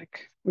 It's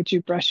like, would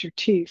you brush your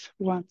teeth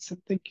once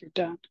and think you're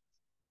done?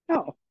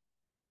 No.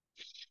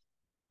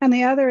 And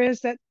the other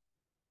is that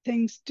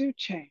things do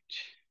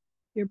change.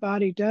 Your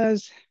body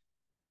does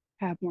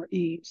have more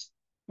ease,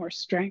 more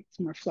strength,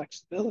 more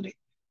flexibility,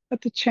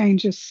 but the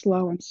change is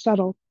slow and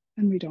subtle,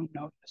 and we don't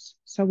notice.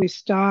 So we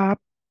stop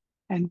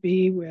and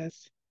be with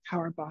how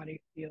our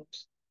body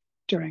feels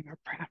during our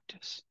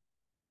practice.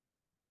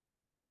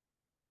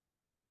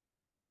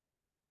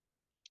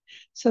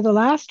 So the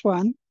last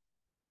one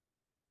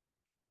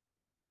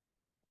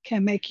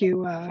can make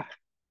you a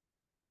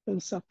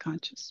little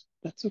self-conscious.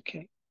 That's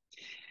okay.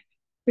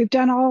 We've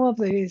done all of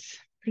these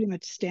pretty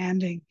much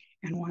standing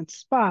in one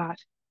spot,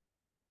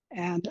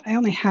 and I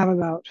only have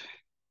about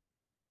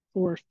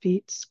 4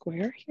 feet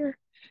square here.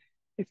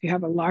 If you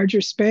have a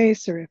larger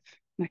space, or if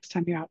next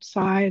time you're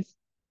outside,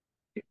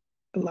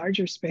 a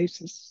larger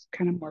space is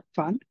kind of more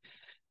fun,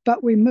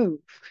 but we move.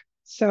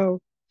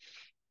 So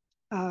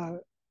uh,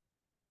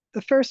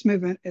 the first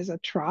movement is a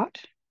trot.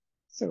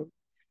 So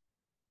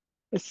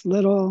this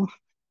little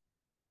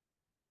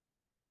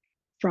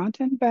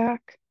front and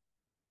back,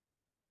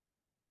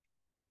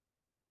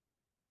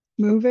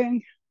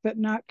 moving, but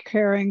not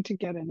caring to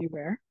get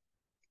anywhere.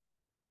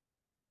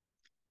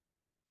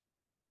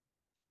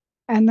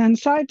 And then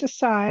side to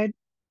side,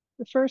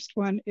 the first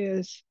one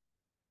is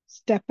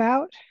step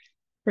out,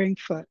 bring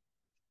foot.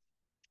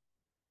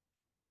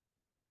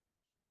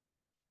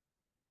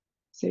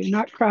 So you're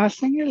not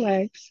crossing your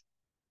legs,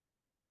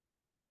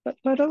 but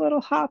put a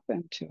little hop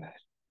into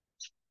it.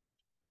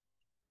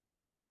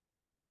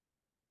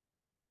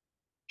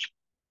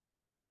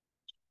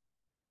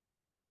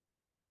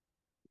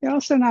 You're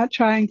also not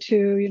trying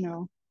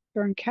to,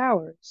 burn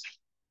calories.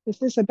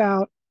 This is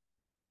about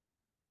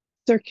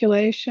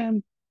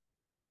circulation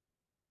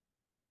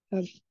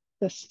of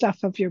the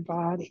stuff of your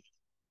body.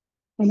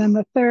 And then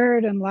the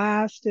third and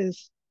last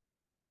is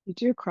you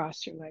do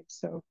cross your legs.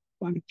 So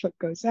one foot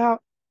goes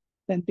out,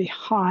 then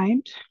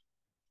behind,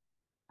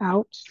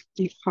 out,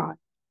 behind.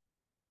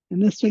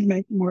 And this would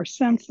make more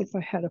sense if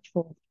I had a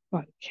full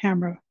body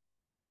camera.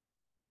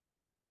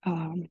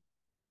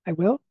 I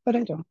will, but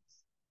I don't.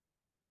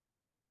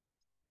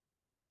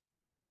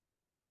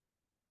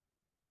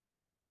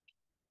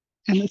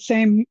 And the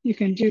same, you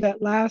can do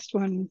that last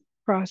one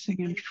crossing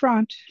in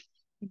front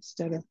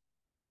instead of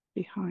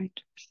behind,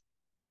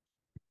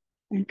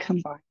 and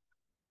combine.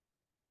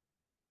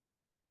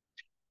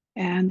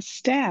 And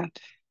stand.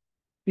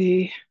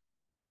 Be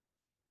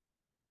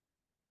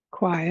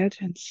quiet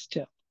and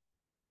still.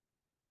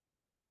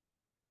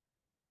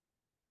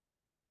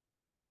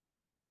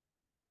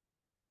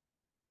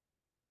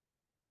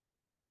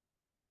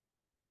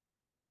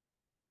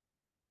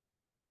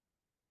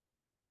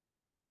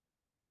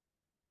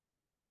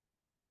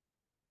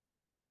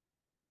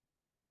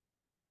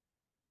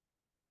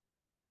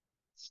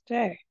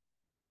 Stay.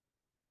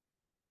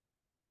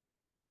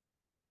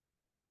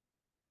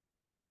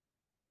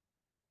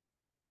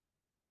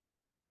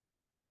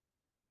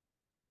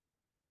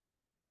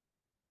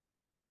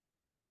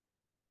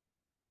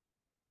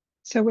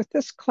 So with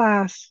this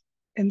class,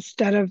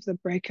 instead of the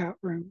breakout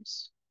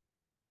rooms,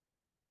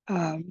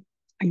 I'm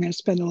going to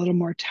spend a little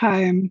more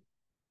time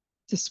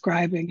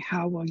describing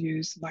how we'll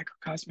use the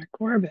microcosmic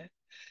orbit.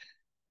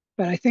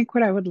 But I think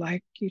what I would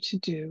like you to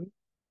do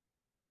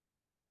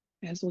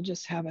is we'll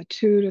just have a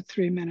 2 to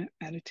 3 minute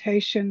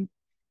meditation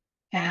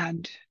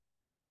and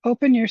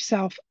open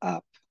yourself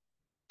up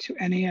to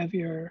any of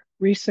your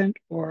recent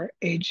or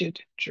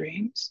aged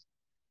dreams.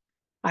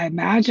 I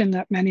imagine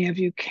that many of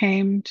you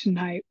came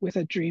tonight with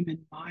a dream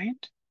in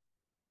mind.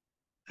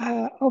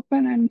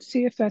 Open and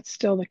see if that's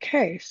still the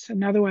case.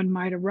 Another one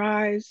might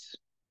arise,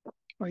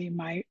 or you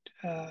might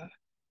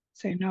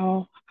say,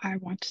 no, I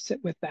want to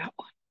sit with that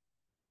one.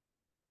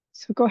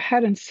 So go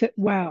ahead and sit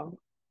well.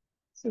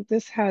 So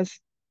this has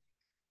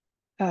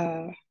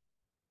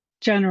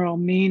general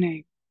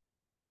meaning.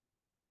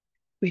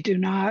 We do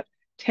not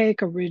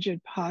take a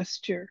rigid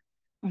posture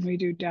when we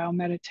do Tao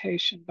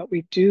meditation, but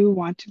we do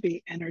want to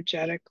be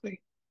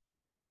energetically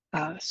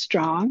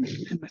strong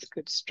and with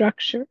good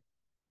structure.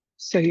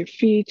 So your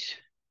feet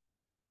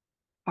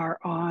are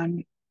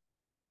on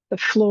the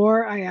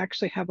floor. I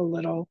actually have a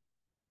little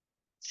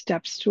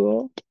step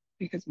stool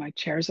because my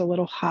chair is a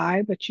little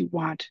high, but you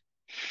want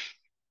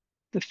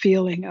the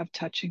feeling of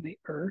touching the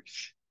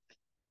earth.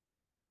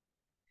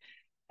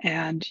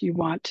 And you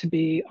want to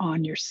be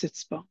on your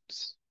sits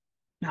bones,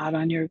 not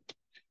on your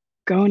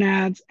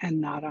gonads and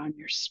not on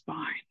your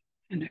spine.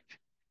 And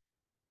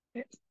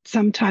if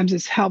sometimes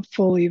it's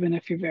helpful, even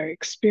if you're very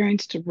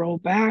experienced, to roll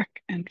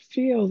back and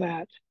feel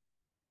that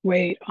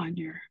weight on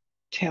your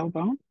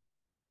tailbone.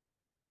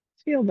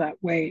 Feel that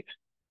weight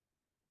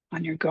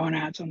on your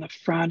gonads, on the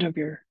front of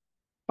your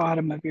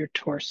bottom of your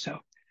torso,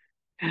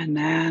 and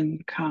then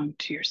come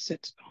to your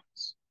sits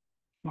bones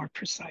more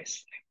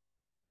precisely.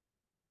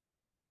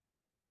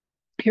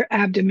 Your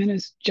abdomen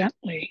is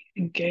gently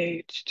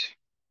engaged,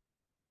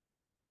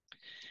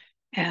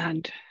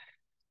 and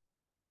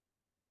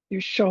your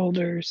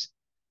shoulders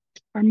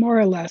are more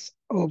or less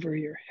over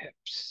your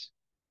hips.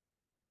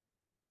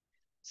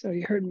 So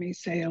you heard me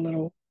say a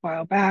little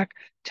while back,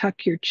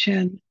 tuck your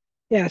chin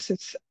Yes,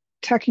 it's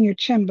tucking your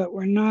chin, but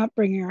we're not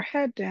bringing our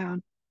head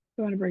down.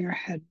 We want to bring our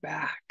head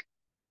back,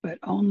 but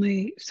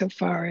only so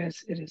far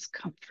as it is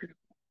comfortable.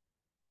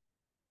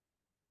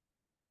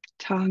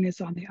 Tongue is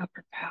on the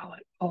upper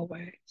palate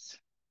always.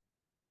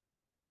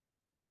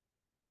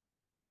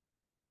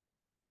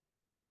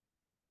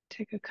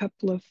 Take a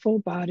couple of full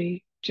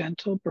body,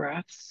 gentle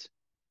breaths.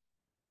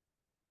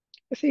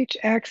 With each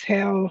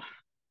exhale,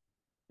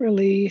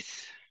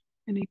 release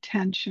any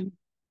tension,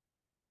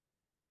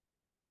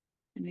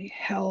 any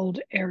held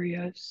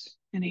areas,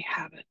 any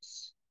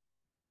habits.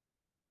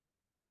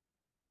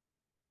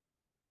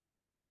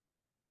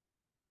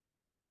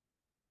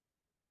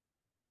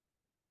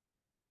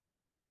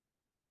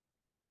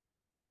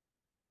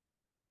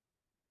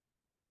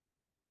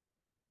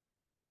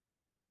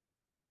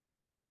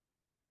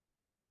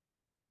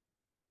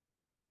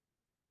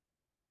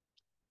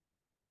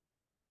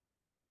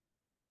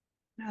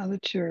 Now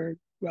that you're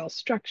well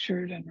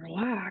structured and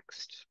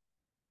relaxed,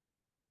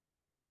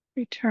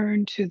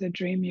 return to the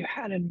dream you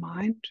had in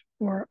mind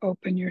or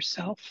open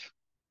yourself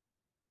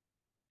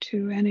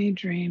to any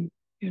dream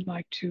you'd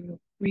like to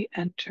re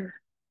enter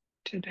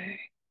today.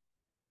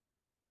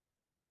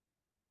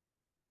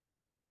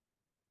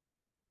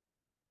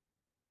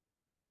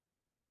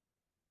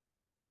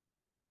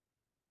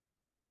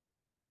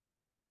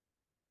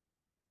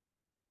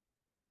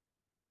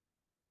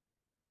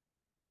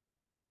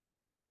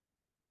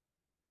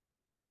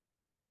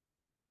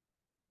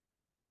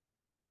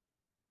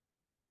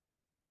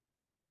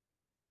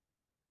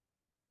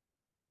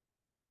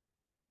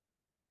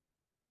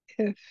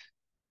 If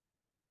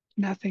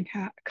nothing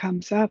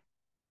comes up,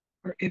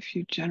 or if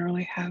you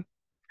generally have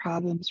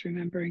problems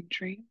remembering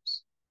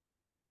dreams,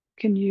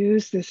 you can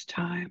use this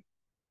time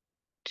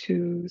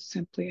to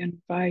simply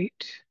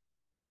invite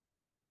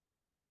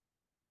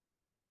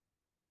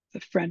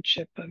the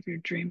friendship of your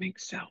dreaming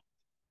self.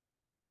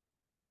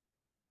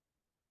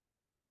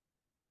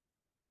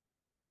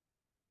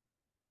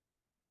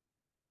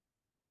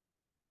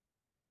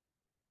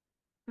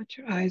 Let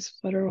your eyes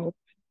flutter open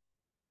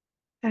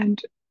and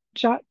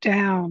jot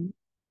down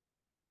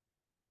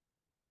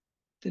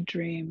the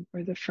dream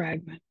or the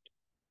fragment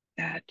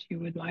that you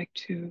would like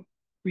to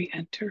re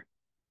enter.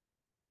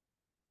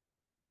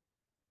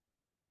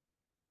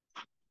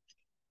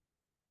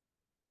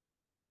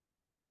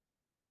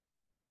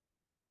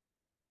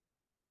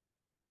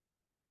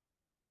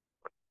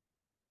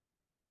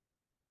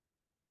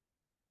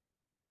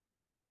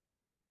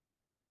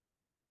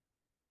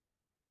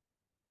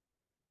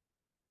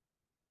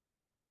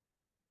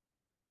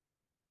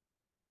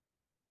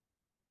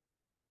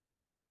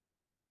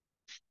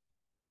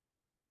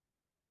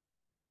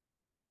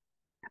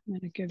 I'm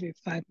going to give you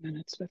 5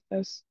 minutes with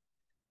this.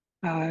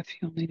 If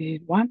you only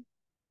need one,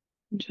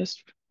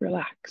 just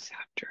relax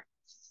after.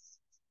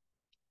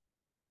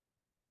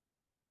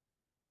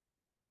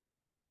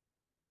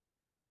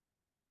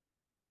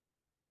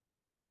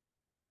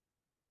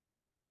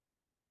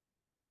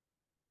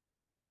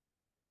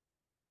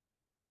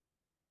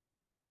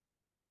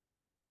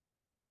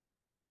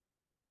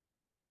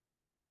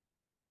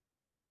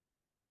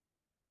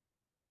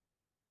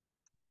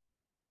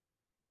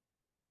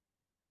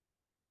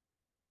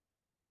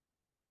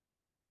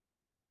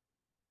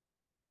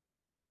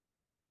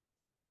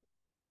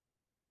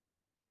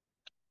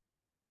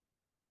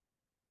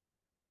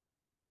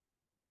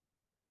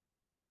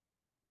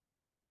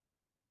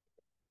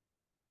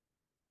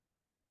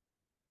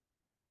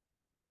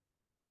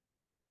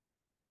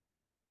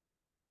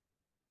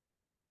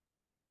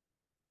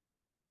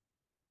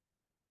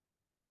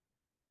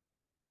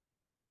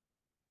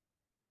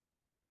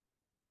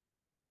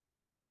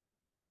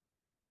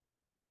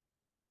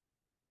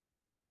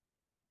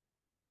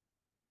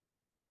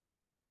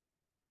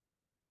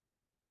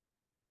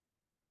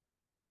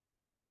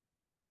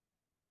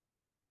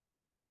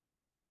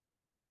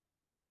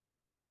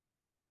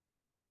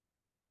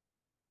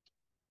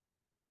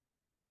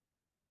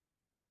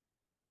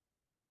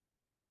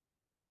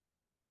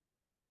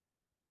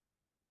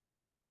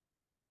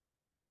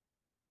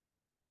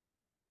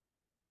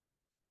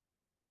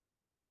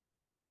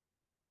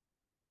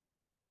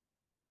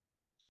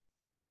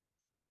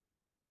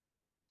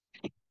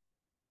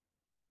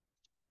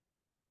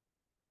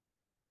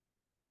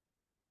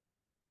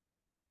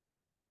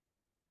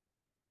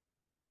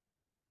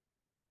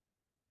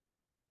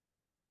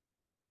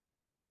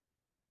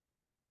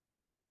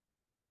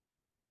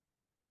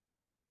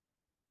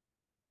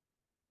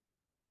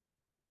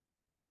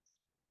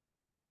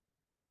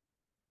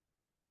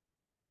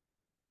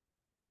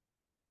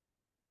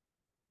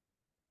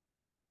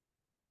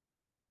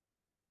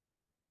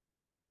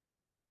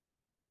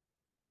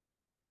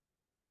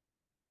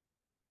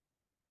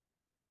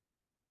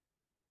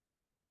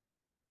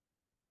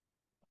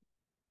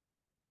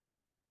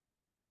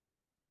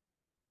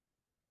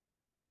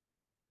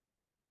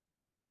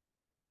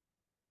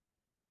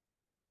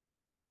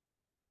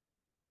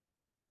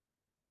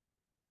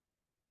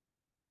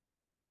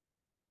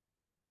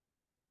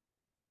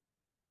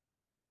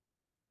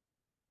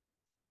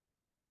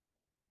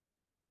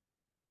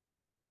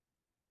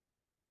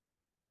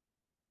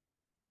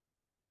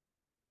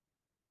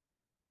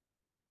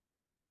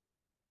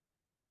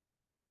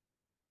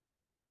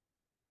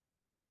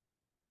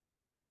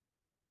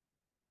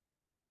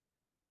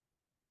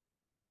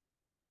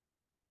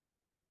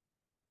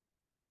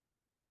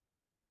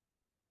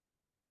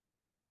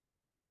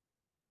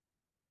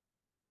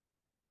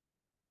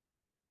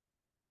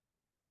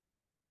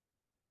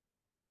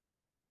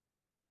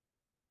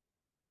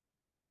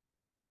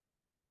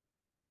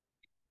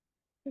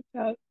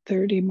 About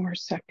 30 more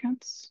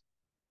seconds.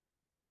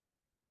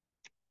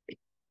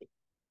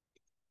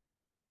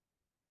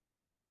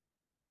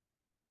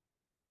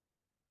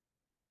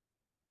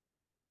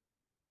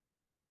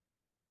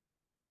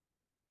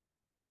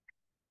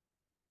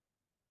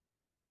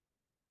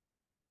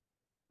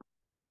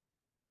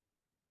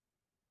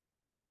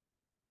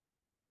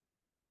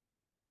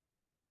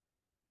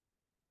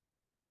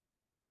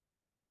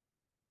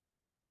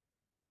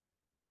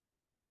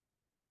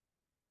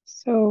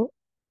 So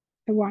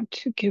I want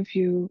to give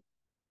you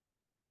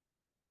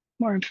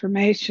more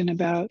information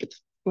about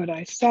what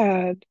I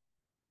said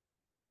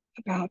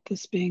about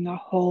this being a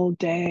whole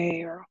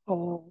day or a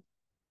whole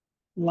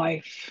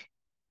life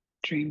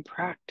dream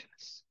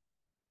practice.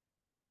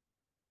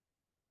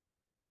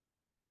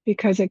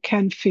 Because it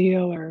can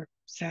feel or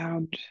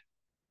sound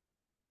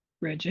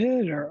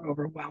rigid or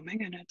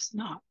overwhelming, and it's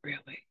not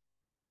really.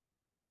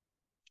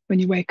 When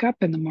you wake up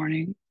in the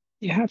morning,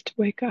 you have to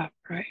wake up,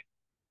 right?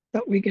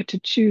 But we get to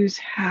choose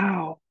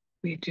how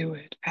we do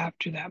it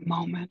after that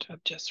moment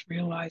of just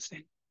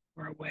realizing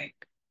we're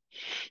awake.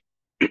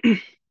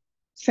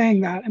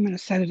 Saying that, I'm going to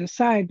set it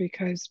aside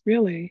because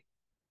really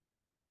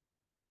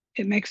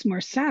it makes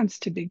more sense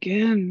to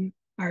begin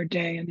our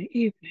day in the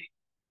evening.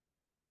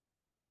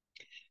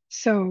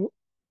 So,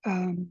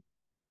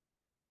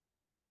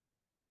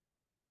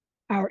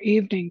 our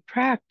evening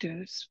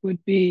practice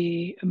would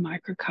be a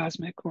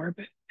microcosmic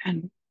orbit.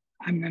 And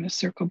I'm going to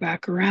circle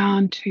back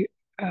around to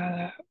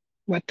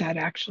what that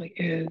actually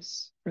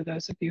is for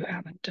those of you who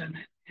haven't done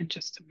it in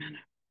just a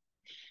minute.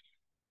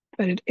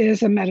 But it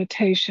is a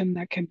meditation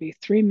that can be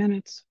 3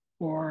 minutes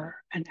or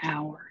an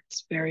hour.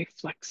 It's very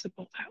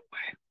flexible that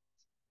way.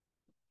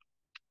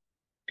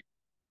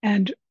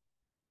 And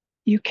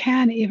you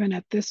can, even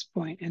at this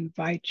point,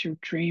 invite your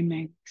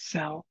dreaming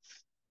self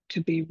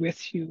to be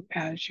with you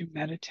as you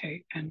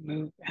meditate and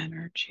move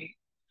energy.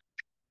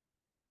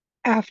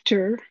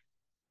 After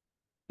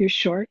your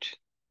short,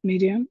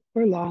 medium,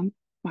 or long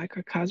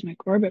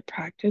microcosmic orbit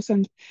practice,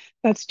 and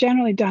that's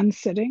generally done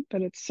sitting,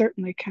 but it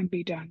certainly can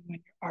be done when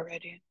you're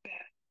already in bed.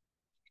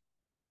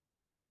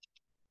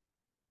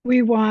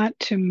 We want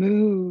to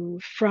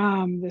move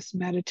from this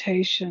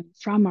meditation,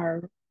 from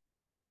our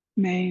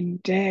main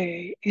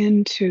day,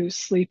 into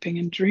sleeping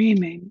and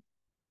dreaming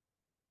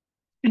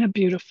in a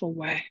beautiful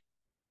way.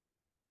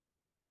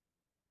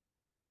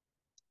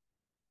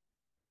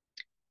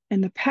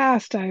 In the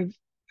past,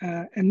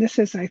 and this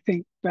is, I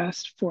think,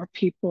 best for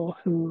people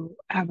who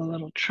have a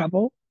little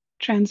trouble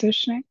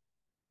transitioning.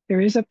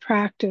 There is a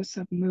practice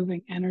of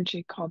moving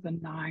energy called the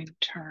 9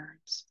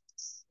 turns.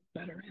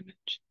 Better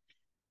image.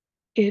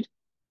 It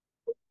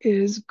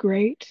is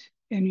great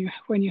when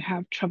you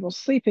have trouble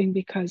sleeping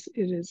because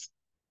it is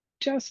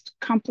just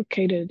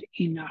complicated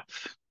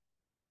enough.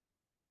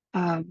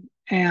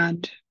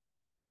 And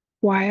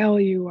while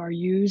you are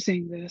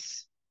using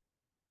this,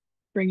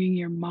 bringing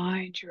your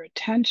mind, your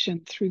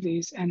attention through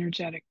these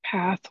energetic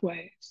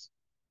pathways,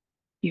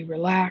 you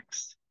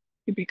relax,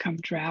 you become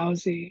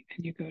drowsy,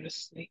 and you go to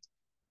sleep.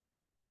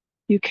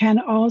 You can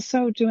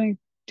also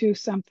do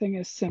something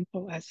as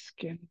simple as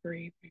skin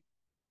breathing,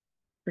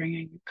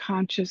 bringing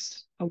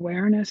conscious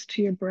awareness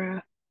to your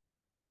breath,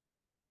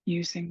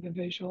 using the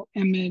visual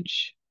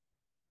image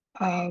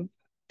of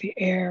the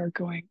air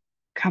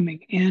coming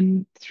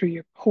in through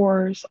your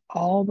pores,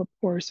 all the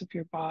pores of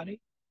your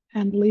body,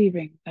 and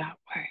leaving that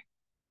way.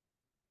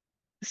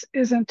 This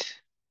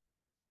isn't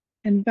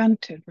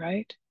invented,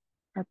 right?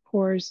 Our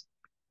pores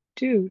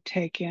do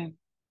take in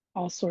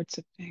all sorts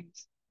of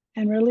things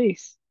and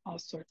release all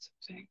sorts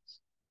of things.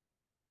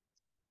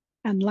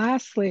 And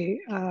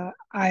lastly,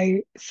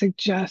 I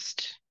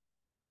suggest,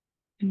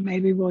 and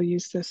maybe we'll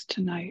use this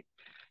tonight,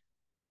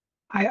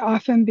 I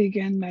often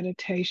begin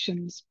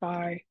meditations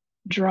by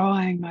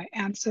drawing my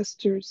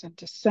ancestors and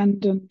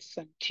descendants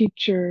and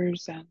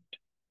teachers and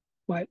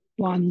what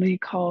Lon Lee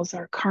calls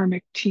our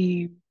karmic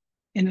team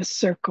in a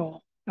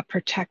circle, a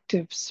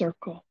protective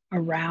circle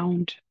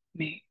around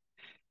me.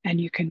 And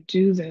you can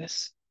do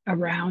this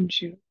around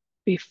you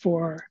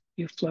before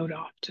you float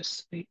off to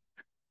sleep.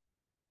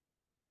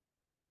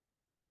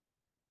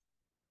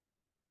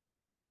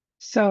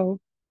 So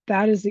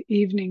that is the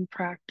evening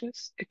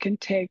practice. It can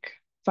take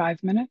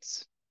 5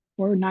 minutes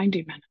or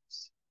 90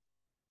 minutes.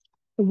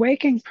 The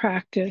waking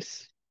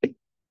practice,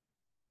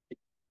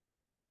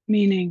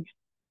 meaning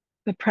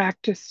the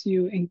practice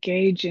you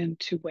engage in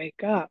to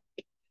wake up,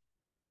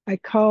 I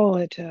call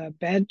it a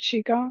bed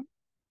qigong,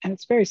 and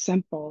it's very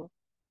simple.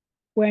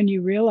 When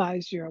you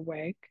realize you're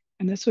awake,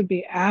 and this would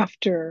be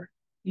after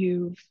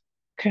you've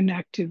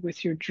connected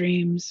with your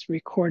dreams,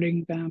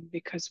 recording them,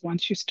 because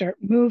once you start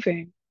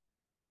moving,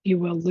 you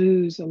will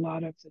lose a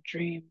lot of the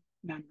dream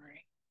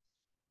memory.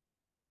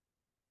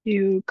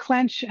 You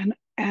clench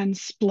and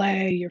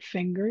splay your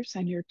fingers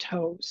and your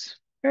toes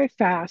very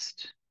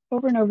fast,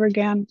 over and over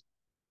again,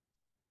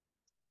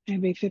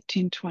 maybe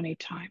 15, 20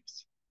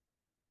 times.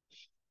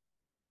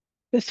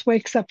 This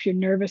wakes up your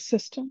nervous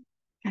system,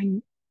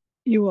 and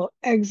you will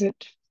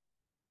exit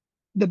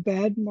the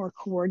bed more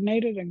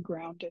coordinated and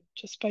grounded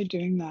just by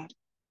doing that.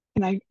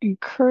 And I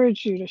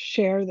encourage you to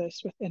share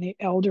this with any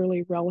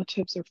elderly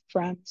relatives or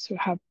friends who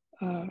have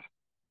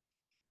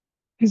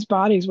whose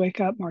bodies wake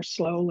up more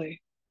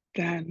slowly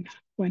than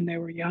when they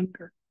were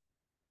younger.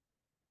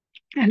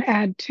 And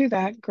add to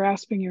that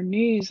grasping your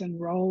knees and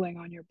rolling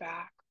on your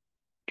back,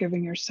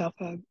 giving yourself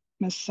a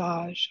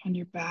massage on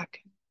your back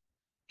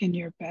in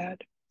your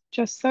bed.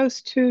 Just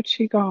those two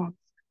Qigong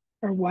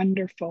are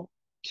wonderful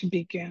to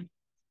begin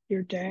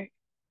your day.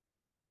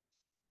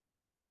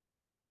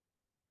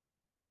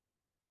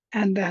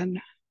 And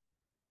then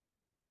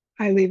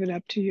I leave it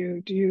up to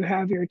you. Do you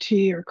have your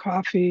tea or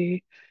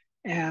coffee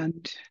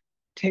and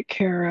take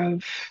care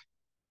of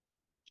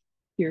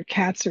your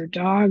cats or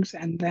dogs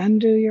and then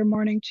do your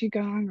morning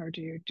Qigong, or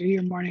do you do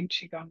your morning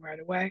Qigong right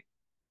away?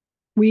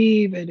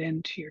 Weave it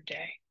into your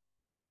day.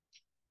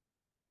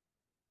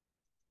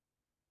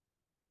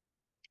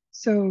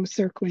 So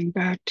circling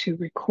back to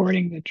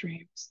recording the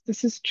dreams,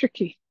 this is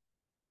tricky.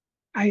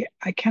 I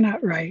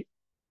cannot write,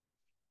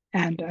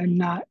 and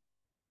I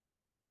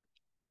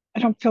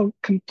don't feel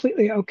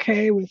completely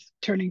okay with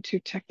turning to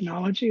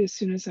technology as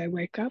soon as I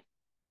wake up,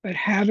 but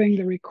having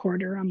the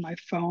recorder on my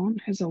phone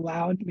has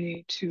allowed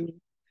me to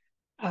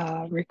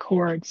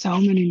record so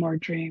many more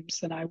dreams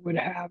than I would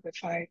have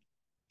if I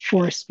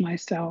forced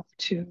myself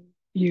to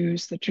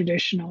use the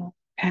traditional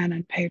pen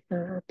and paper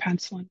or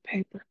pencil and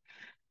paper.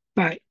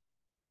 But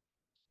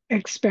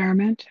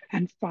experiment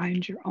and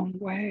find your own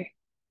way.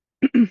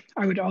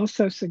 I would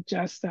also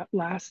suggest that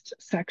last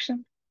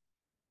section.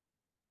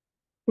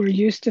 We're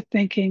used to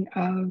thinking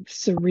of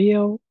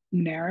surreal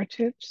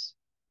narratives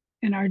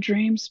in our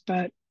dreams,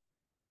 but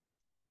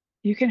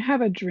you can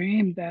have a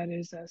dream that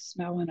is a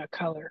smell and a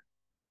color.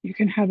 You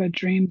can have a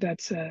dream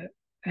that's an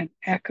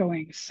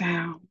echoing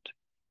sound.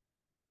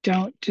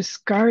 Don't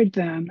discard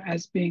them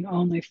as being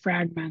only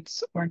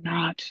fragments or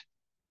not,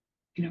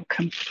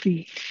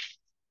 complete.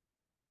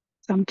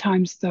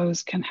 Sometimes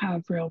those can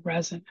have real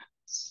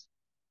resonance.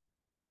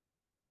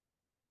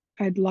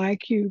 I'd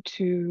like you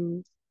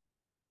to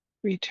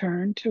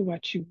return to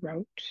what you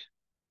wrote.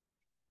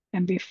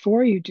 And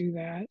before you do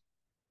that,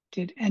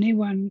 did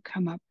anyone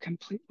come up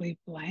completely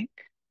blank?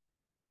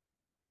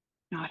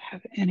 Not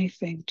have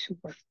anything to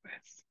work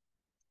with?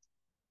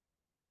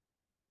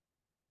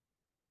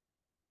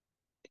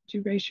 Did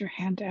you raise your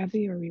hand,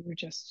 Abby, or we were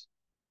just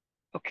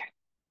okay?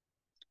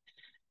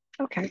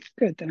 Okay,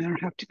 good. Then I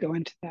don't have to go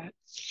into that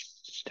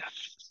stuff.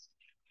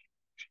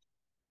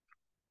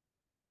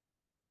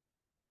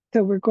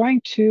 So we're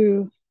going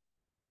to,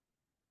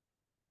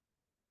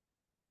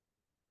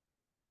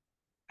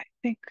 I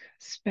think,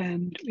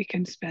 we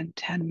can spend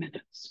 10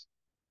 minutes.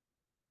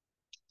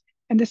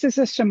 And this is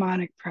a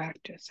shamanic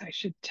practice, I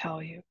should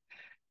tell you.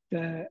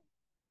 The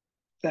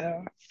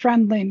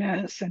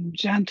friendliness and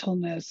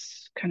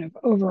gentleness kind of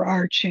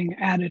overarching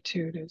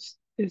attitude is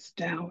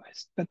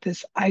Taoist. But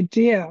this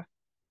idea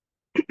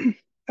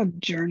of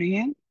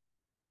journeying,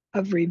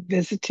 of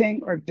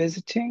revisiting or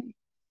visiting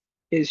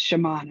is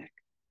shamanic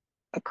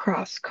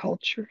across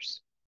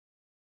cultures.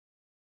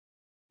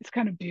 It's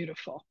kind of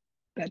beautiful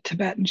that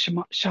Tibetan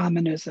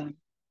shamanism,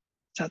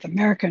 South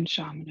American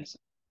shamanism,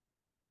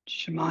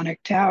 shamanic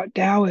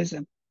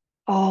Taoism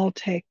all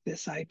take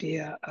this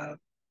idea of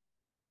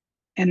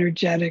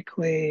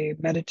energetically,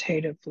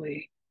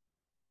 meditatively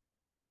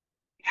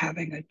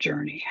having a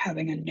journey,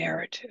 having a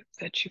narrative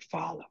that you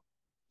follow.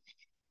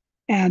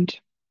 And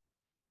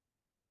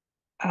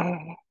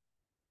I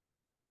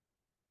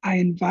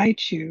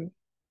invite you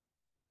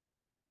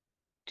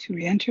to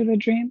re-enter the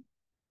dream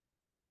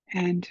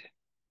and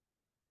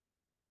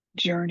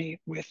journey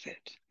with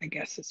it, I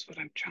guess is what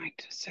I'm trying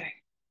to say.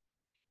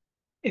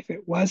 If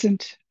it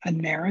wasn't a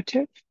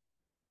narrative,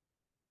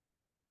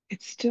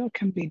 it still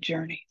can be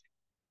journeyed.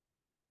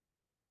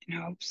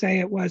 Say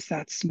it was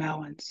that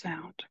smell and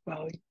sound.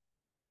 Well,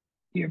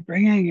 you're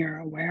bringing your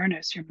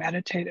awareness, your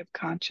meditative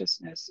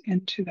consciousness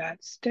into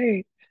that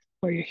state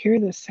where you hear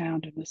the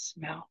sound and the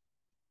smell.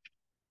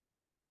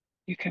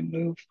 You can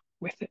move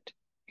with it.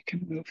 You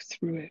can move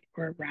through it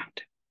or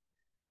around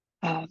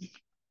it.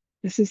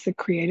 This is the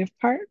creative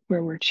part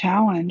where we're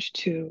challenged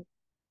to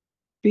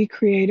be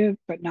creative,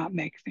 but not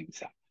make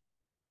things up,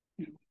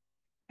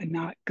 and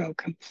not go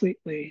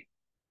completely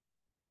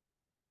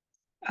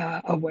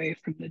away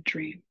from the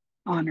dream,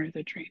 honor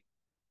the dream.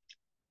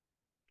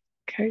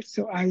 Okay,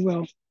 so I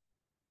will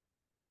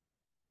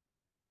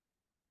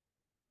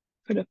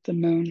put up the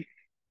moon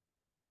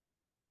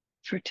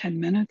for 10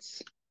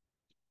 minutes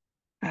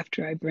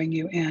after I bring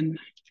you in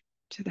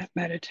to that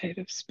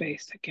meditative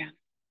space again.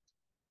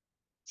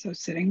 So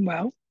sitting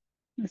well,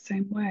 the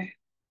same way.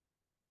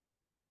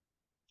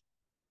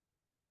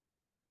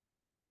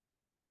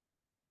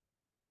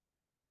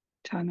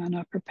 Tongue on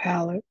upper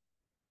palate.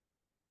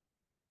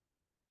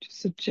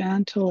 Just a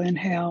gentle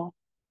inhale,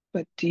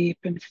 but deep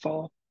and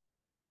full.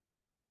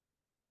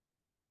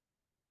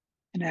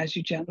 And as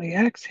you gently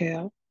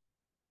exhale,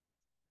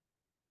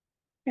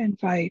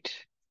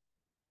 invite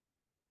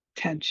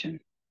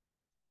tension,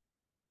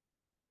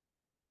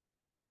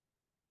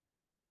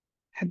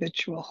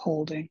 habitual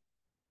holding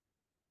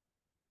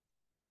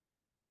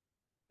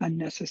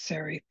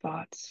unnecessary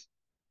thoughts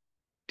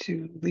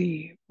to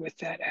leave with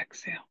that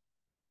exhale.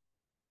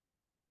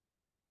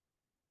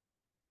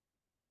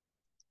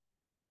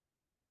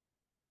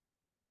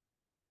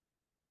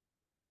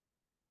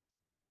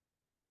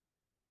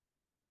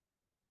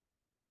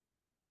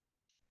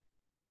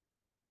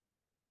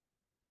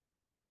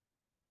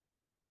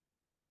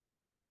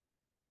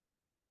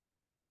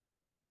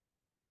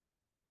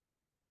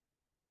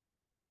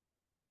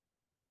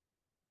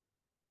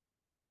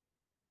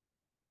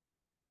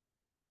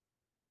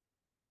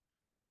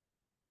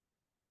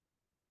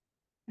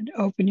 And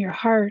open your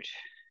heart,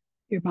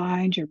 your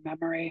mind, your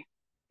memory,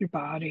 your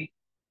body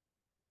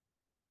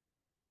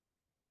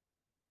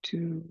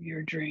to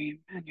your dream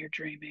and your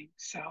dreaming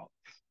self.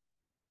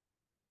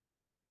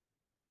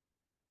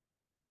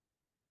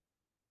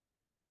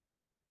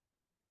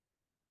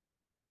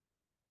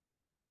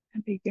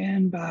 And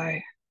begin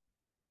by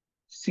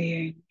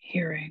seeing,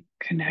 hearing,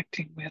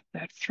 connecting with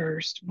that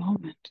first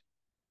moment.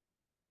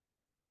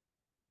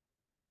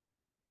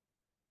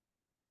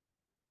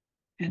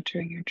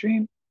 Entering your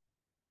dream,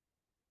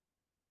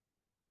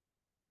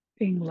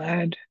 being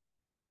led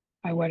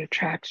by what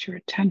attracts your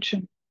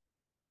attention.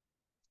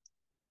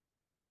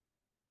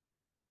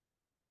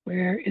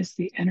 Where is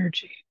the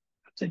energy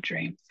of the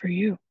dream for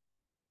you?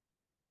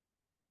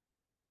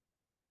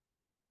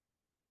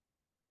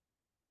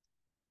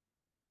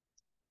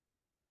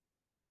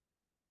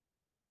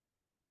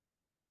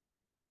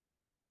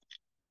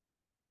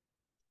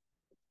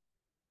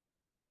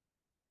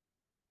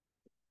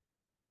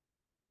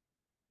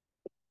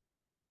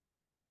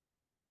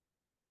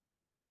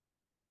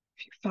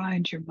 If you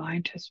find your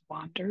mind has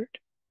wandered,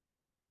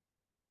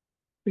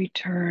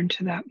 return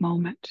to that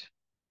moment.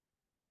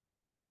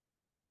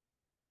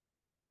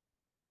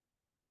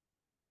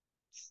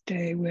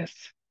 Stay with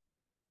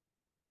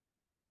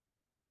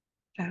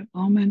that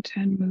moment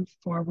and move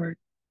forward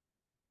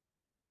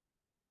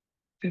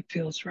if it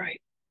feels right.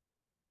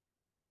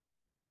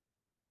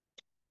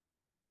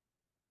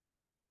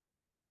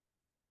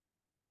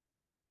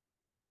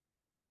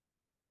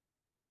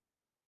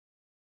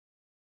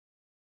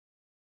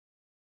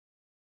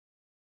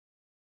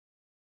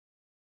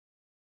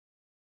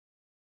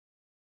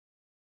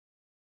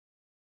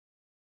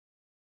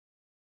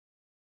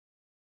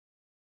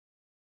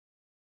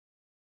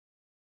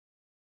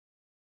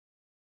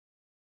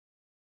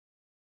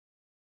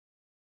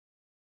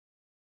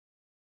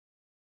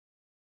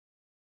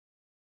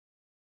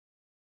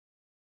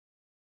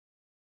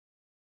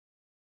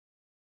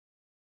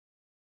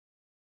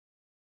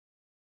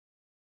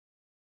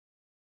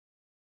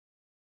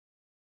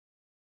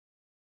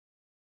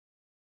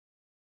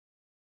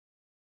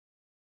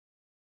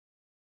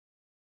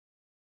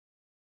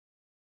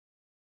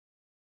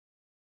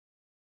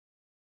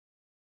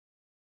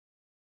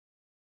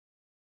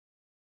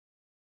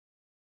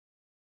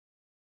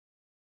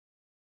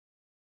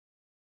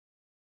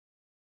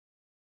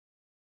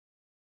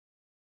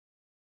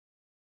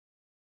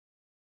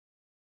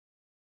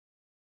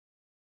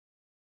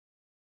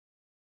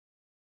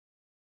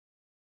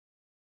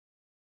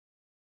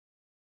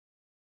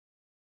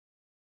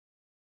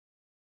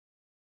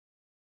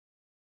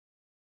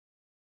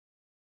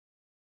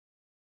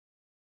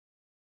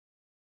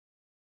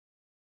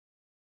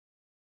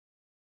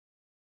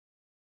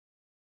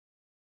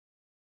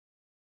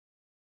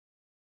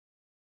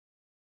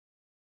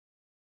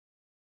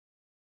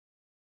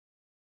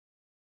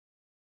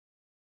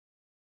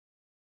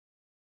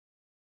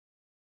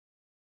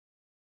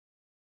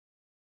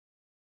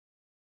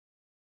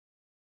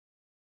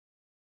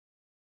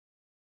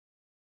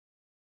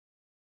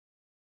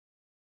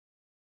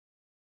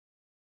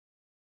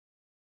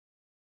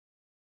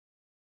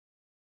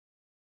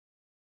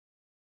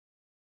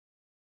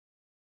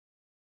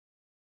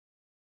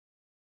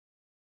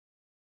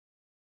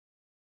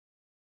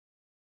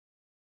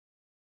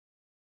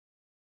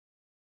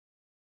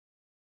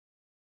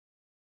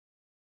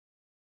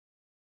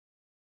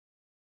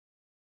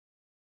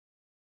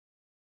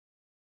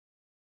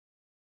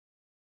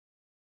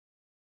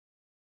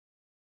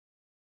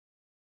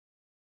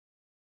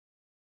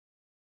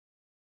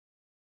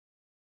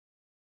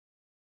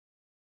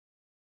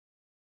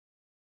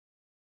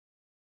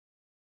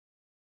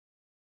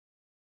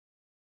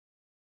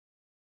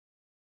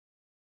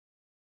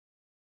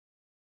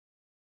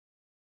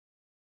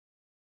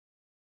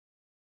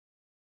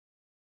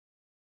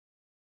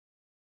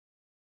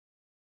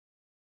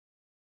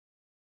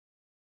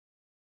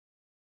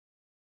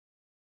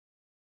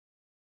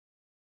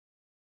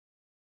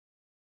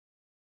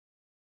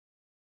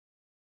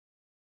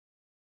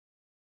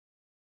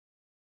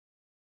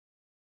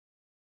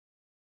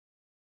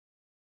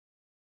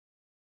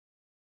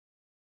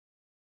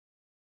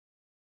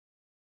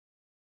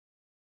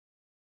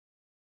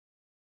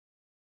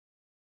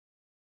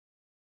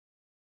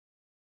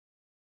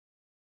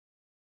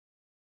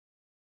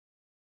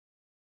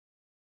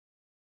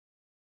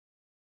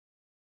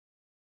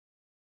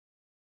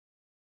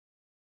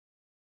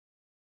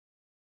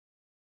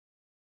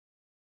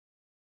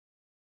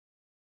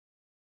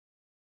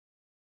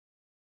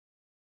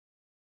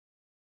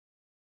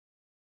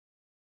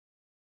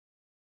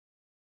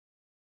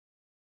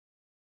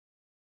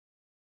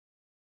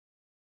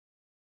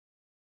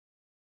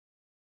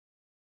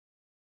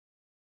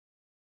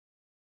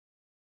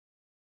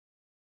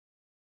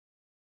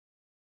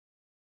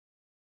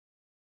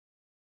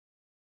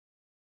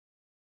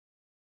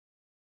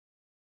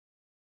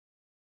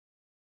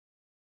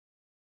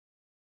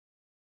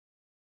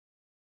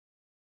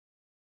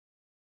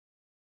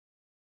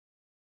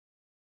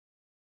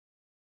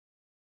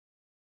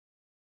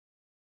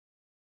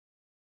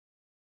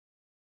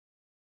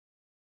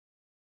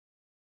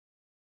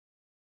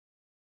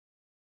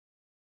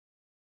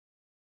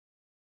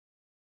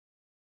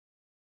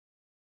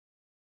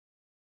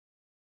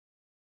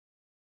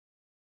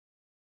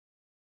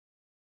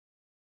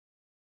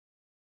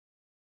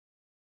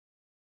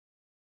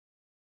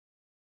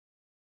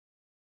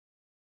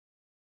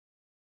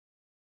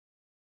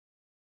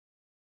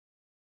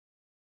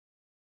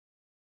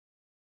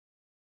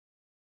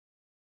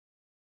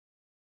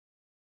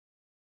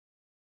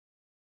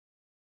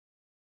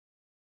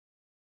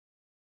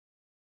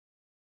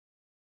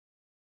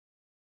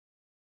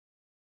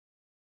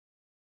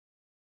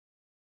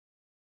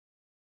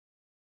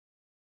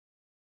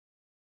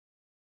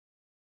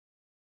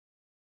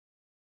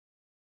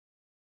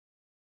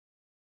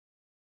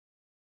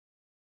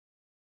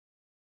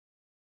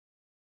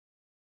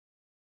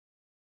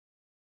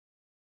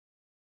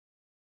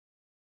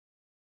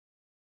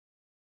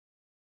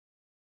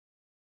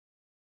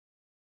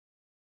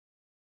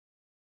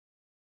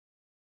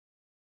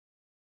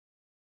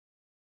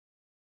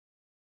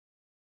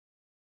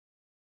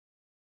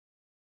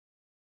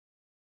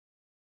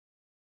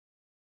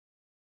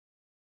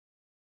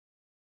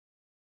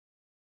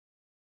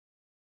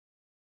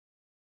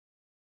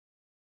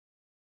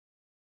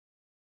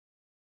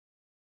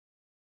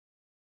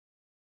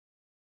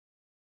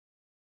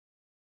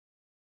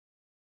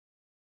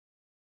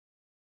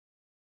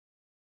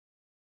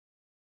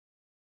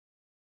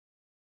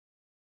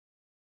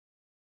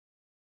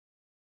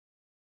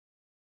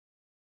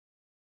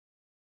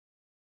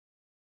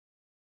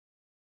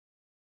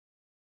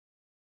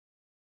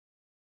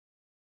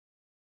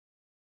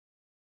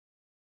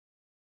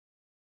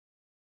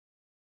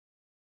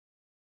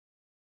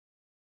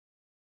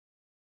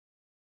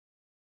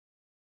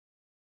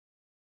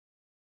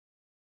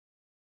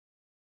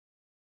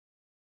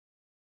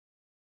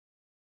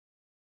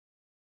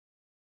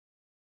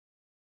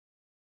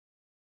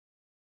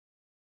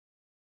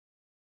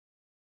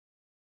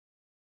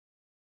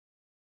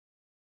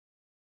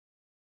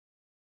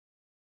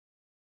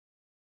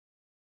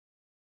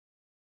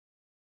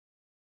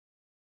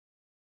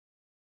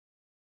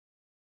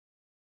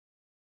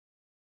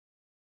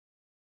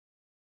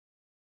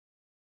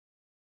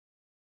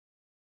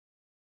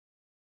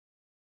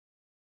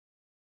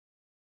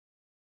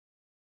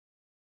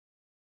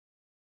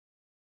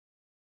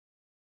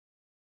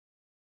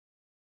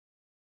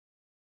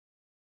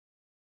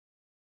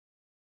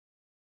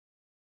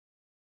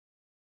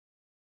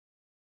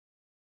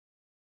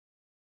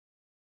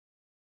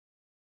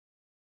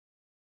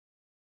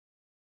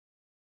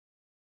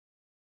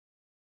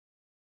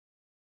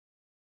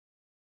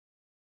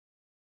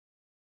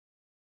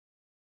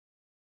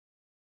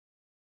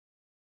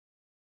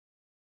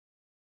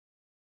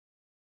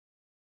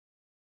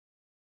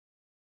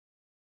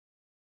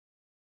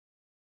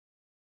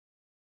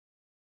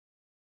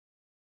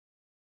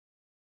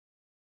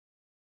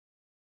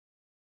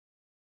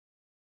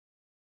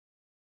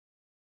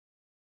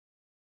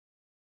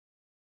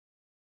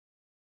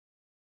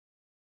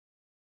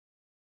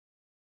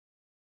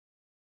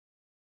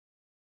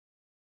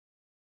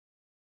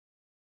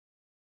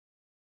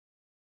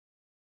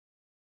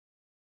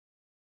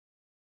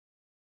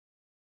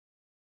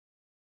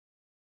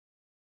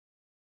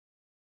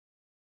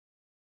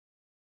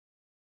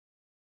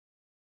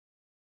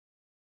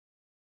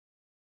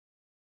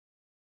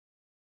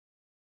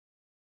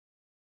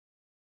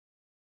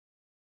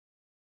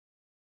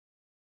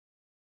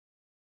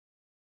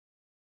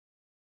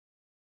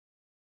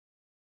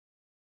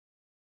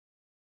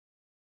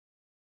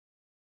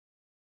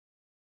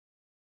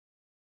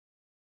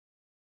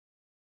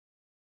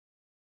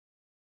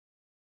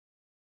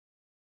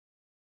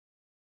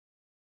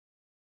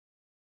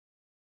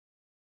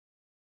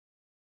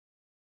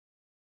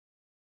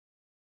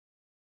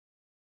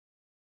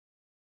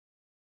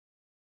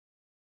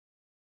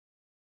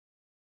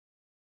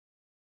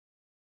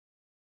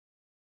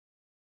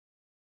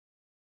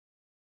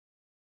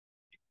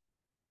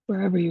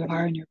 wherever you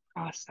are in your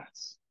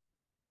process.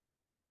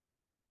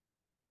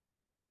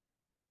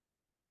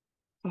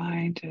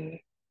 Find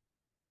a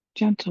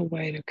gentle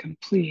way to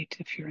complete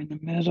if you're in the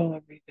middle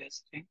of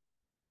revisiting.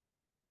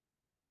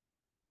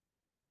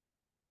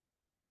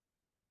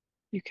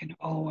 You can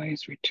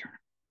always return.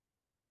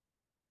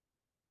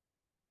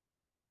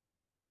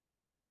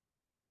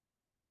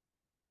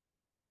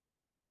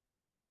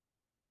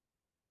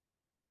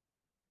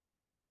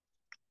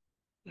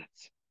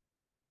 Let's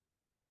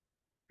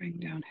bring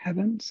down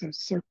heaven. So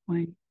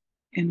circling,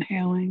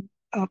 inhaling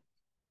up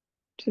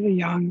to the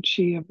yang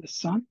qi of the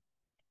sun.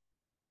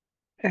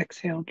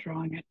 Exhale,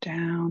 drawing it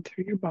down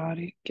through your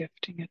body,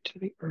 gifting it to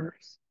the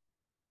earth.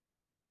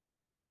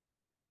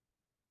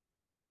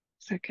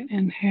 Second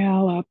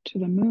inhale up to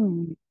the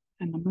moon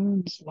and the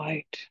moon's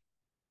light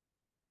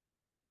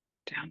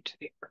down to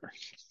the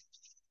earth.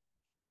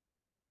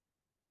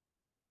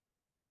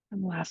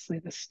 And lastly,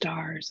 the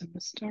stars and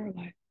the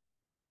starlight.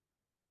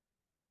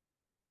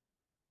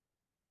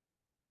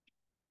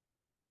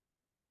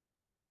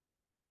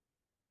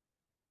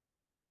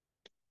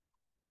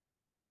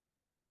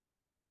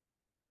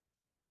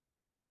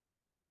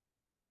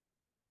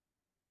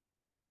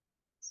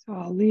 So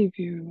I'll leave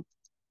you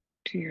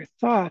to your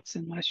thoughts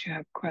unless you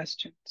have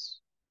questions.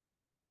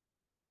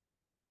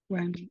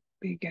 When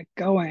we get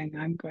going,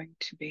 I'm going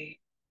to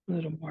be a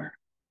little more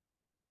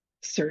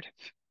assertive,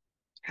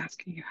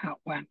 asking you how it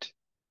went,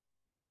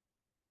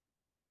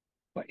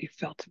 what you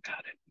felt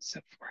about it, and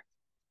so forth.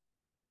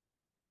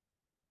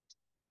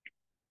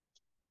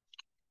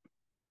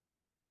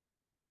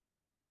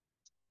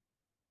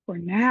 For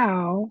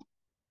now,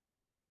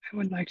 I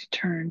would like to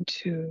turn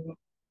to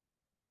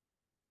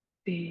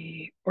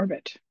the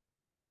orbit.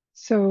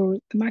 So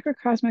the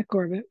microcosmic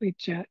orbit, we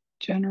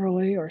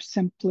generally or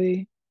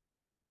simply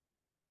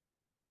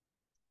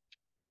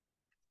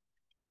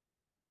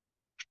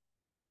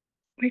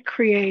we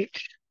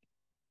create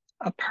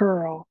a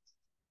pearl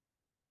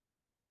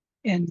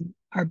in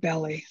our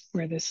belly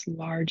where this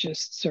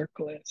largest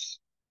circle is.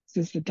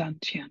 This is the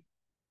dantian.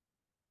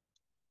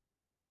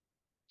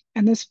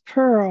 And this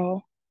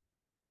pearl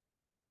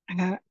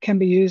can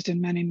be used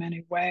in many,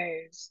 many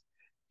ways.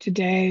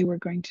 Today, we're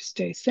going to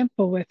stay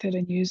simple with it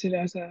and use it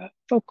as a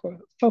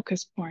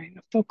focus point,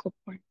 a focal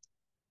point.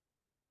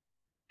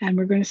 And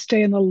we're going to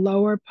stay in the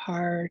lower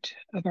part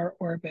of our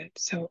orbit.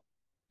 So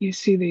you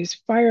see these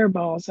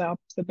fireballs out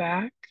the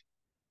back.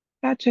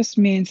 That just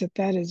means that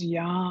that is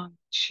yang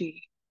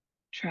qi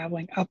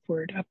traveling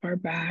upward, up our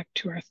back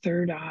to our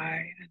third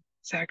eye. And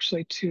it's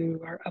actually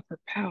to our upper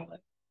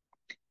palate.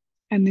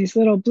 And these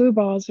little blue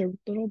balls are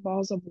little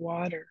balls of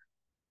water.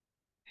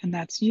 And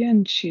that's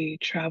yin qi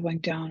traveling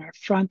down our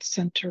front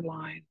center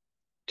line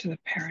to the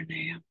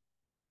perineum.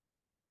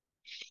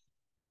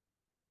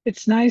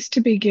 It's nice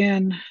to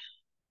begin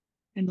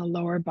in the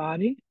lower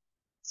body.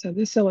 So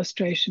this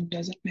illustration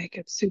doesn't make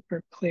it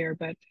super clear,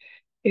 but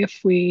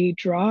if we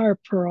draw our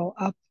pearl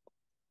up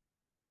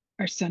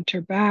our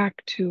center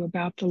back to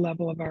about the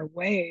level of our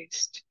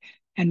waist,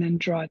 and then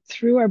draw it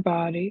through our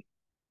body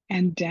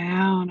and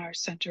down our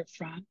center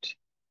front,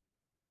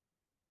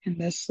 in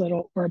this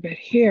little orbit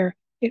here,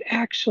 it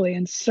actually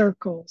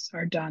encircles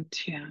our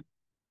dantian.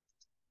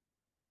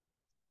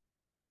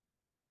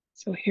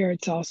 So here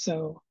it's a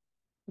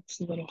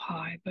little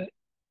high,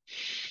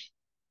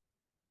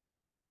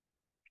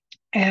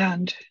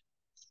 and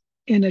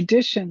in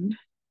addition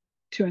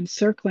to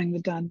encircling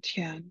the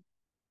dantian,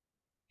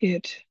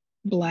 it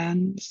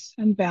blends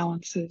and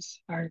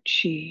balances our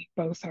qi,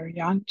 both our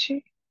yang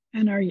qi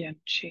and our yin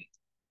qi.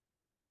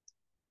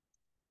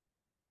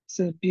 It's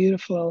a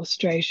beautiful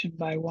illustration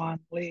by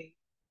Wan Li,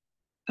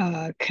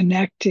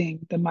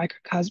 connecting the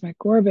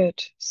microcosmic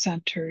orbit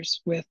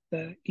centers with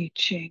the I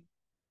Ching.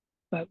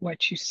 But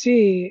what you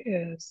see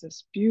is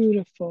this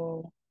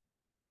beautiful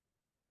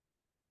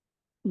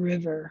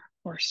river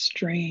or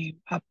stream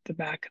up the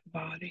back of the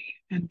body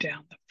and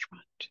down the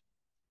front.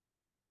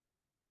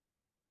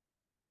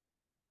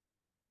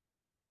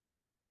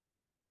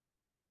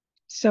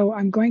 So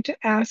I'm going to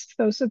ask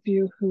those of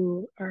you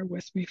who are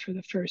with me for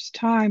the first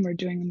time or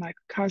doing the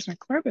microcosmic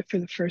orbit for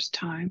the first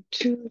time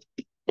to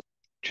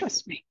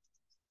trust me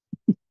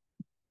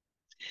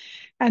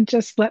and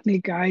just let me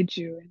guide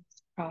you in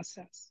this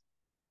process.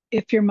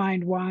 If your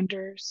mind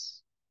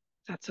wanders,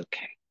 that's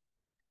okay.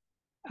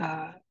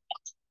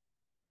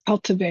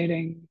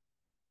 Cultivating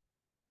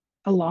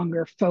a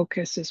longer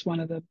focus is one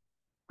of the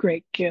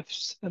great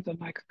gifts of the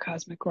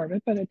microcosmic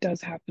orbit, but it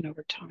does happen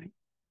over time.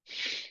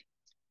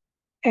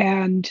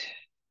 And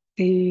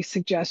the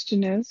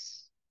suggestion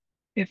is,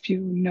 if you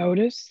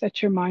notice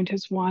that your mind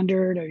has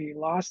wandered or you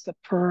lost the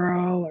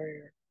pearl or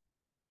you're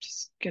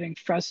just getting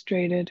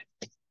frustrated,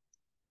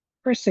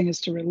 first thing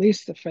is to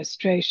release the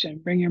frustration,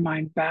 bring your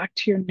mind back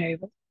to your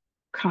navel,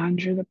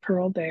 conjure the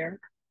pearl there,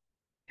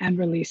 and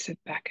release it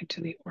back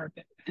into the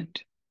orbit.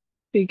 And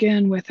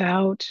begin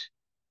without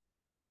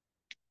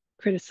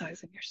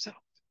criticizing yourself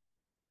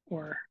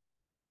or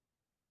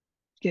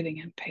getting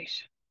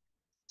impatient.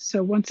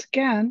 So once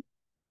again,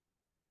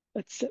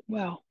 let's sit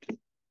well.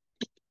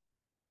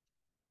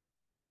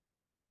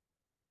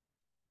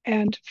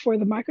 And for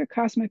the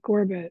microcosmic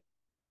orbit,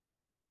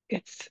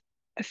 it's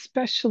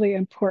especially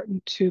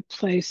important to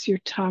place your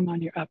tongue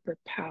on your upper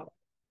palate.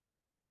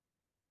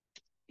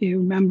 You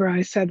remember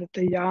I said that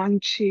the yang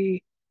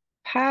qi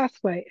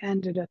pathway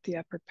ended at the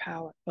upper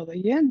palate. Well, the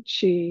yin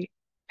qi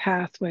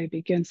pathway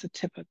begins the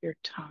tip of your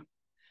tongue.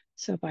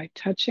 So by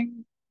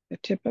touching the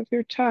tip of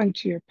your tongue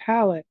to your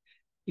palate,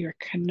 you're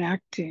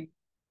connecting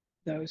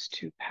those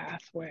two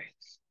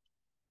pathways.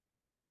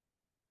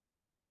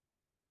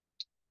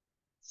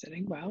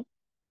 Sitting well.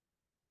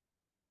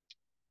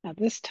 Now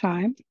this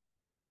time,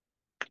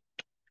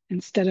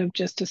 instead of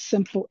just a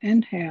simple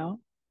inhale,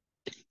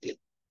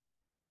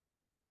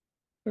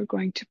 we're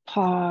going to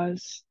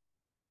pause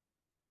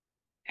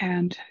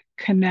and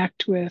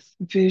connect with,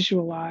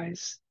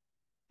 visualize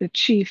the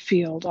chi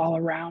field all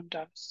around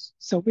us.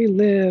 So we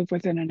live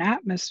within an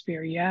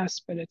atmosphere,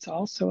 yes, but it's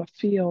also a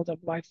field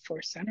of life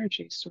force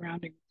energy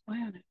surrounding the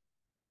planet.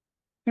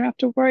 You don't have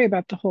to worry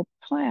about the whole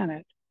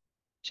planet.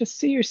 Just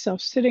see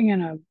yourself sitting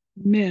in a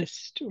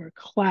mist or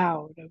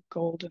cloud of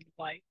golden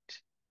light.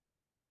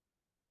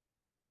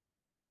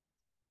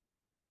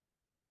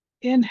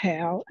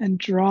 Inhale and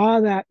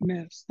draw that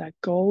mist, that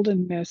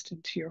golden mist,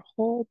 into your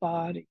whole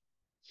body.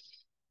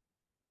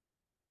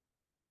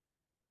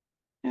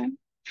 And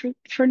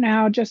for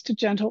now, just a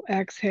gentle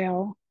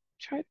exhale.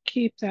 Try to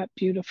keep that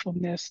beautiful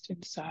mist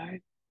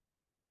inside.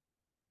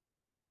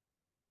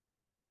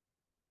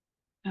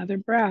 Another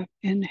breath,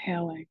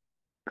 inhaling,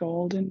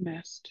 golden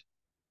mist.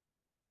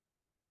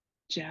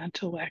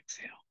 Gentle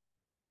exhale.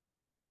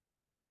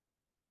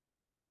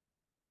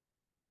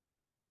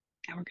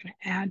 Now we're going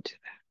to add to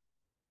that.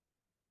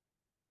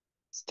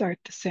 Start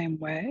the same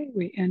way.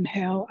 We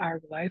inhale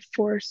our life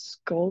force,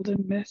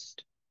 golden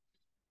mist.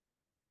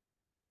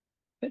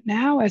 But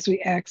now as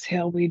we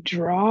exhale, we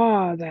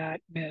draw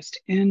that mist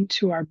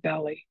into our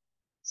belly.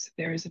 So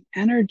there's an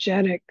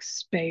energetic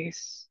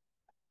space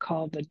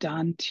called the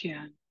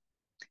dantian.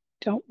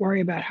 Don't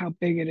worry about how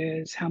big it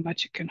is, how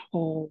much it can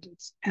hold.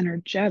 It's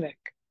energetic.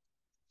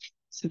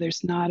 So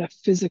there's not a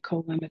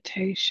physical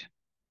limitation.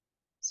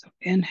 So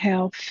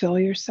inhale, fill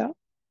yourself.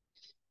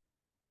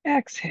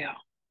 Exhale.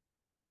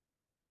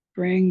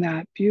 Bring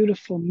that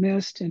beautiful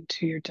mist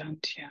into your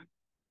dantian.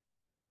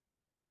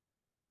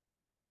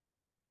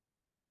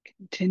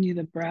 Continue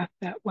the breath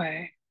that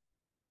way.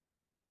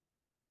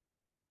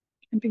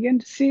 And begin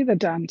to see the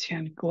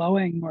dantian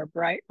glowing more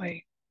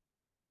brightly,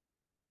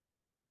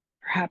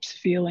 perhaps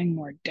feeling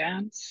more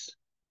dense.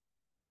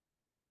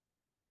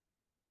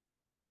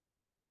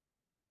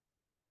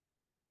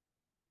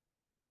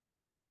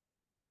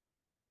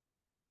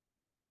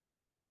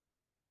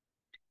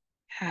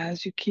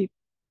 As you keep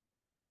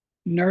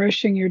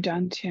nourishing your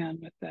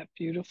dantian with that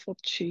beautiful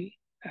qi,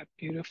 that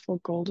beautiful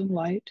golden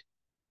light,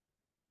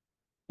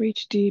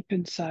 reach deep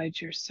inside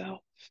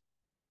yourself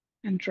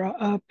and draw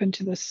up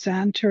into the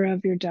center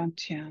of your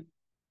dantian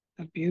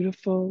a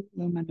beautiful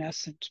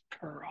luminescent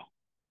pearl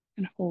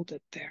and hold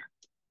it there.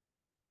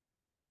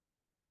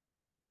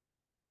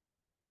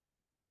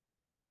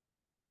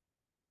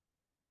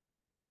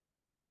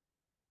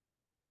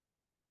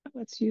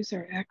 Let's use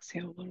our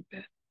exhale a little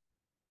bit.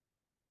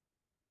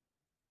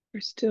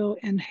 We're still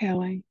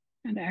inhaling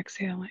and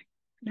exhaling.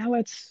 Now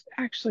let's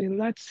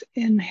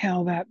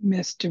inhale that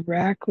mist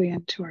directly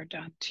into our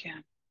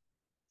dantian.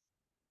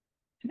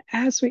 And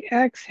as we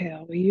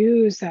exhale, we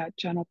use that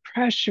gentle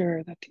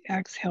pressure that the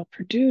exhale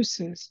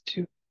produces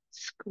to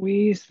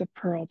squeeze the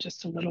pearl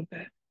just a little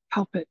bit.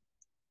 Help it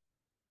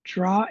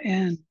draw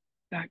in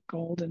that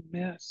golden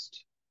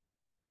mist.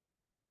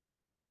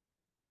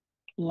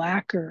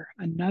 Lacquer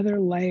another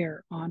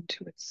layer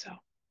onto itself.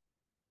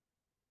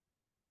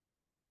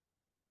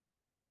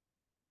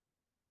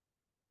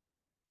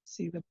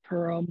 See the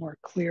pearl more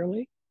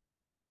clearly,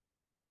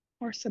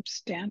 more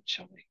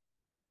substantially,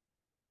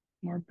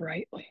 more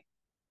brightly.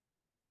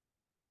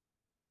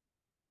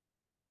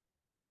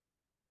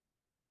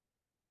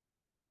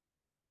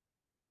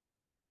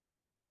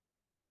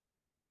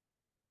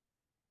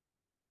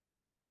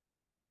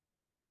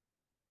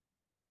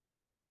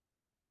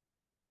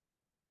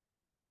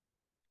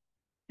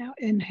 Now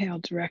inhale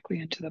directly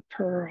into the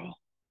pearl.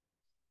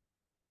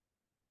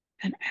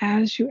 And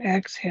as you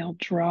exhale,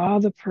 draw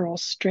the pearl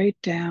straight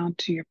down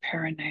to your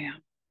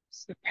perineum.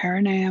 So the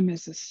perineum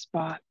is a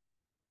spot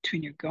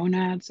between your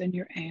gonads and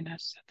your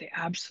anus at the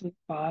absolute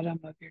bottom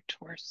of your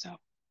torso.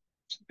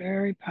 It's a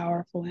very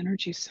powerful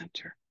energy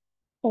center.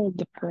 Hold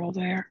the pearl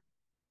there.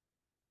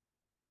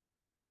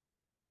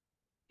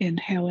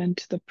 Inhale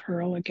into the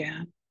pearl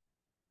again.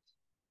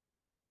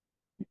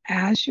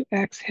 As you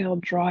exhale,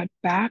 draw it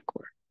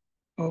backward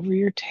over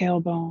your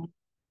tailbone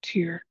to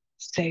your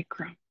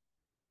sacrum.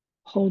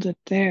 Hold it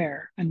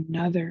there,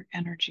 another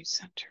energy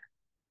center.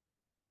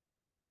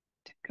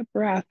 Take a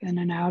breath in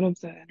and out of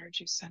the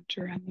energy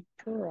center and the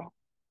pearl.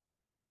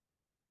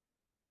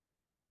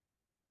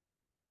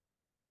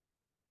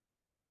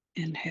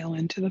 Inhale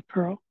into the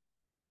pearl.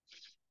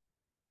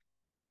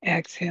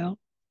 Exhale.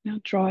 Now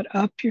draw it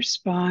up your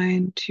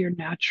spine to your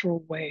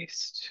natural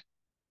waist,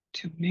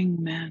 to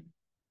Ming Men.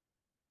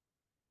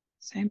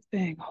 Same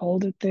thing,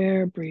 hold it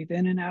there, breathe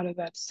in and out of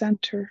that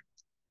center.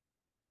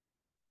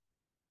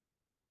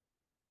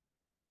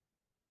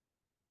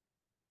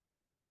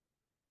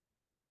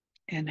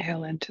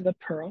 Inhale into the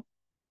pearl.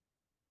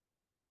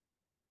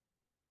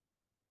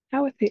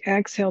 Now with the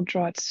exhale,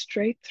 draw it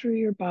straight through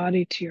your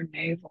body to your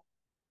navel.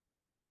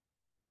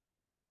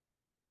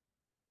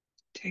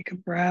 Take a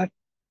breath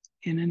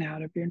in and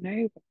out of your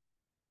navel.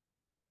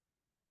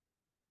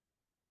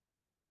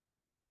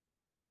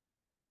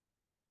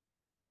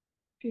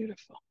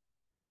 Beautiful.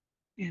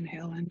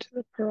 Inhale into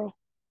the pearl.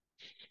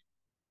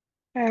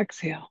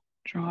 Exhale.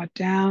 Draw it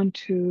down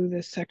to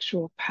the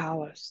sexual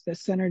palace.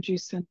 This energy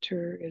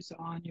center is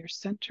on your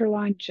center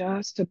line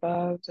just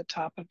above the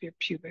top of your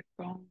pubic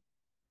bone.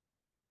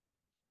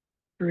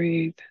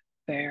 Breathe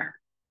there.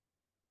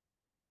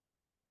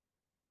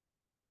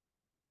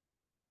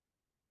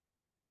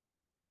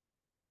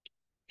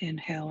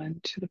 Inhale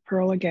into the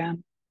pearl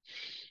again.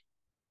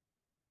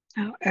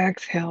 Now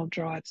exhale,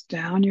 draw it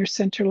down your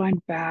center line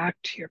back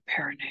to your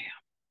perineum.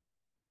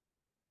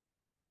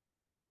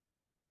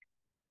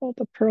 Hold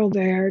the pearl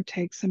there,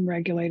 take some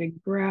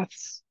regulating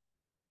breaths.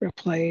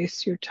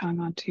 Replace your tongue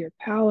onto your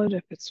palate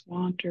if it's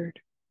wandered.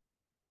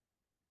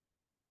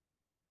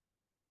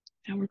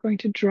 And we're going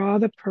to draw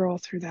the pearl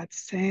through that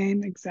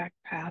same exact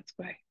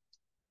pathway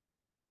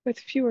with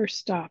fewer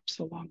stops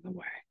along the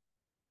way.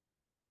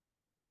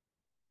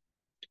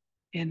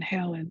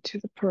 Inhale into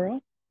the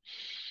pearl.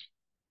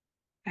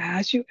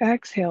 As you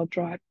exhale,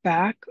 draw it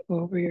back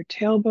over your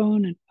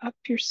tailbone and up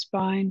your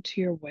spine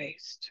to your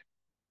waist.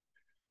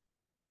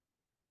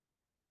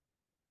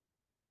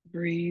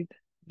 Breathe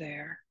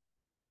there.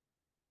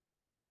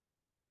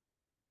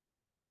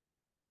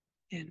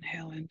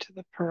 Inhale into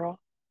the pearl.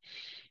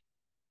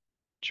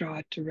 Draw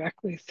it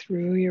directly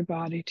through your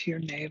body to your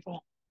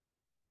navel.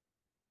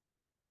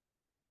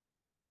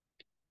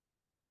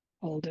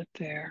 Hold it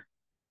there.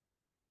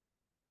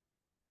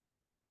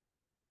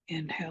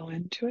 Inhale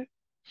into it.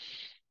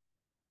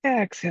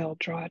 Exhale,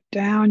 draw it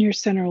down your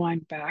center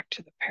line back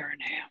to the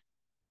perineum.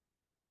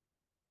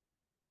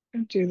 I'm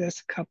going to do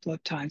this a couple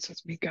of times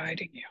with me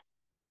guiding you.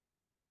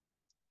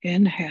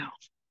 Inhale,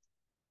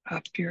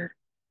 up your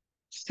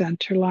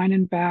center line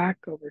and back,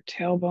 over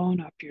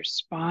tailbone, up your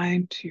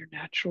spine to your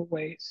natural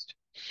waist.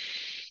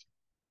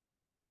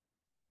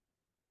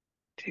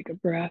 Take a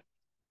breath.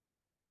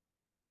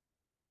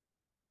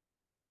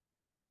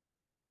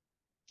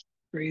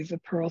 Breathe the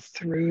pearl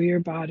through your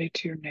body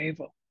to your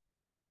navel.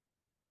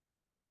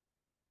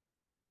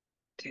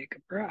 Take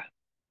a breath.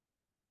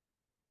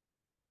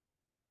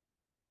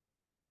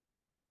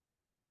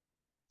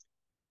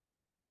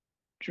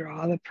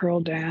 Draw the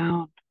pearl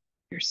down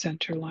your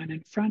center line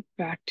in front,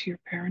 back to your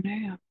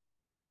perineum.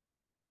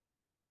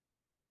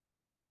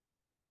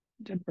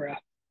 And a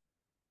breath.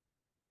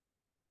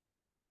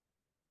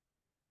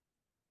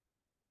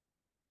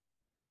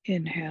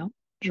 Inhale,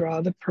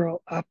 draw the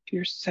pearl up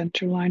your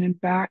center line and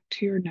back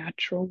to your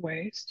natural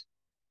waist.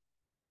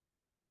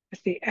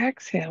 With the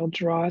exhale,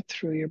 draw it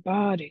through your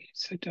body,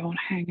 so don't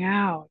hang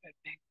out at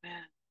Ming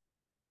Men.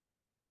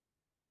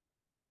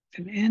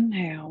 With an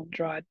inhale,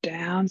 draw it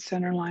down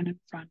center line in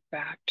front,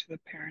 back to the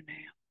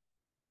perineum.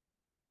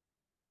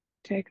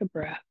 Take a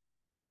breath.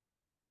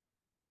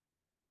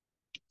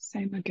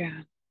 Same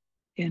again.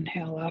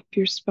 Inhale up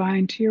your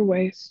spine to your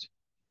waist.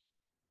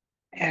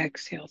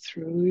 Exhale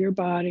through your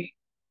body.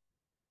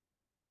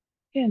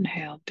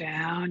 Inhale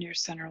down your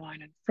center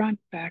line in front,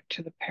 back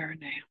to the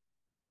perineum.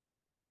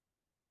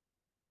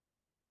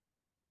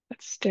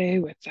 Let's stay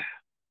with that.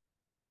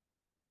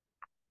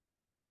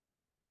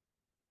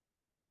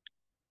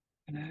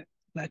 I'm going to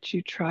let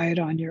you try it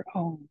on your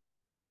own.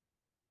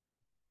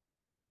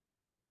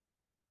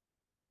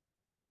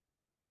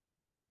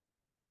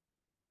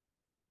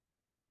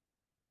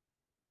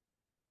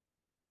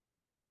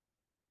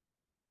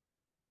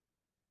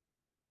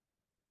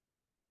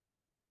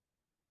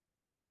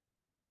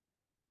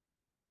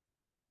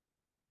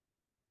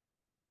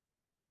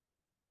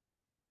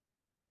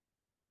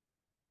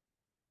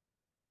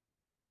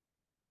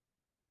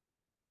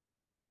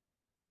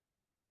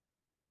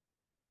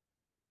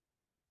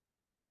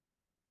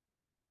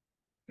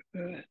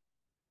 Good.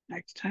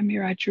 Next time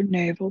you're at your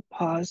navel,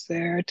 pause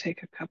there,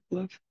 take a couple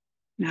of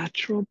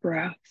natural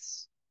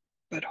breaths,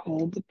 but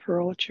hold the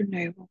pearl at your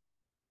navel.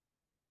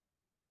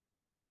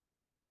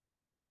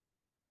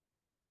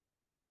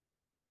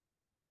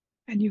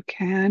 And you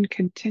can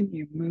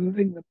continue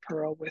moving the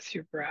pearl with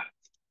your breath.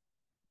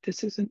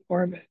 This is an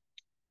orbit,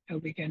 no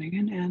beginning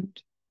and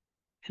end,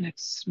 and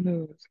it's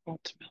smooth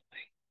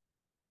ultimately.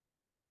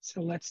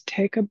 So let's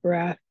take a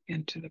breath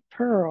into the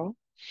pearl.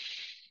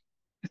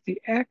 With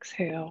the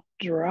exhale,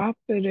 drop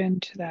it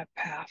into that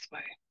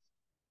pathway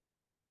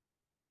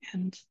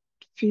and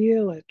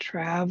feel it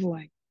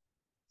traveling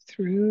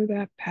through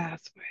that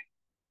pathway,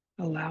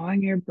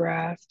 allowing your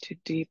breath to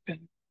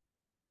deepen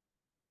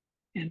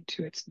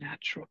into its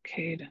natural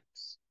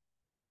cadence.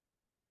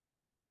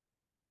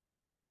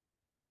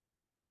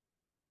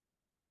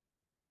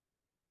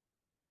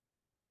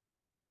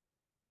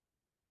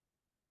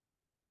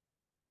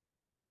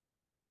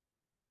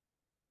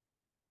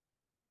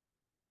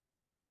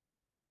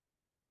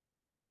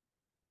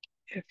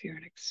 If you're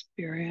an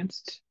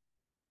experienced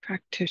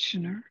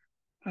practitioner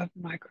of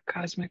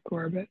microcosmic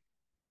orbit,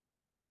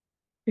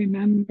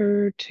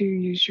 remember to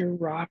use your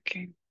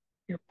rocking,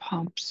 your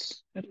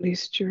pumps, at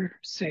least your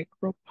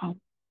sacral pump.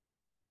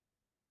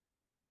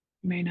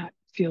 You may not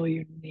feel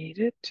you need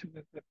it to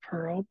move the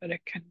pearl, but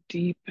it can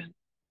deepen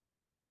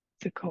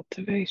the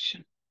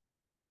cultivation.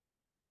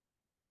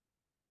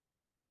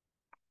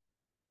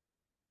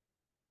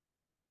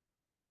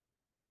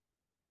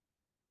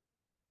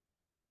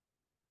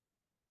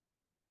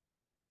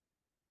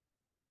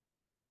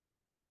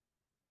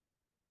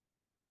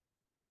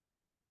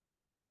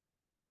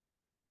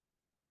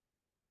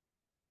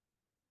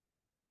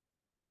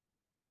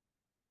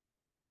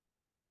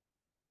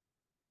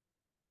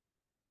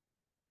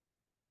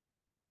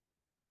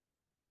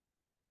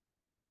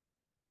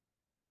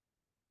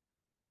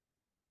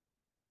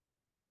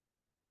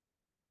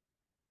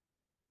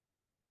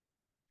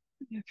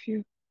 If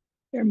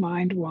your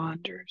mind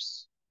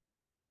wanders,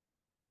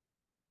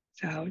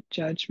 without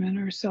judgment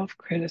or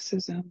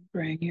self-criticism,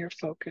 bring your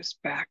focus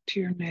back to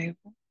your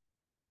navel.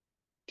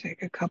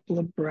 Take a couple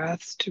of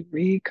breaths to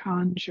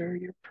reconjure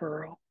your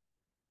pearl.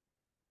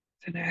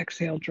 Then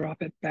exhale,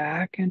 drop it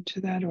back into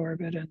that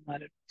orbit and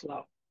let it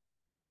flow.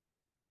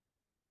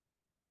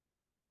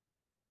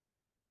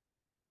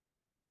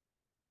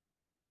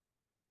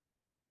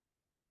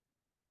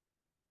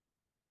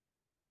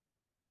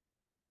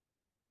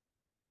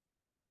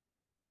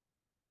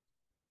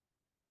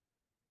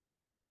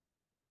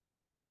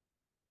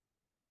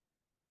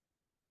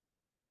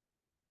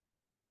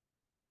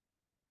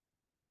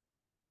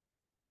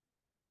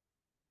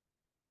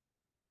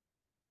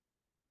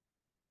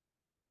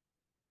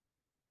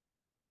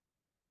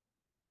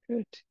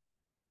 Good.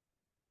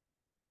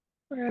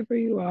 Wherever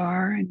you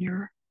are in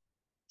your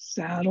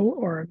saddle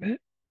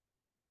orbit,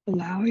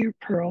 allow your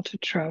pearl to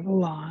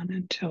travel on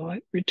until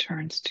it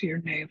returns to your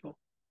navel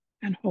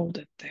and hold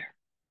it there.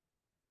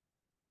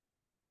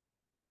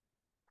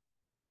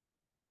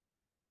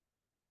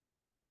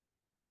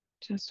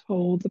 Just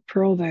hold the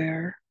pearl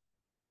there.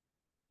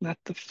 Let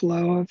the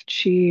flow of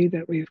chi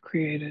that we've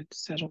created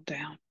settle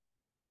down.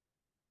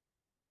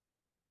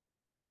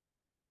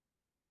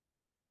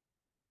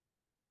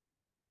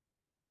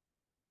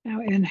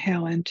 Now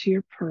inhale into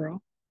your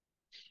pearl.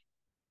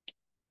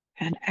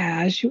 And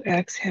as you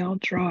exhale,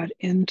 draw it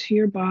into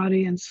your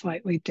body and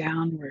slightly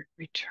downward.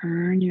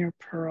 Return your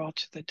pearl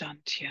to the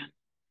dantian.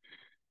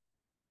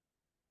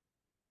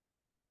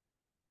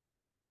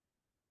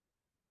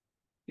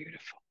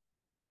 Beautiful.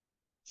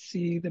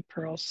 See the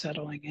pearl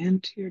settling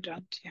into your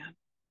dantian.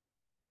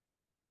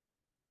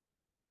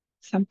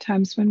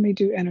 Sometimes when we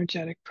do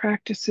energetic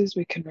practices,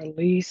 we can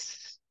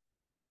release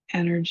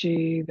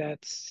energy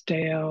that's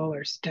stale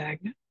or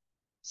stagnant.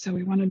 So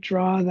we want to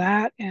draw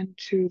that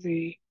into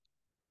the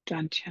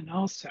dantian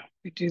also.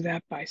 We do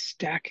that by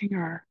stacking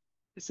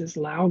this is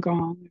Lao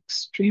Gong,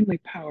 extremely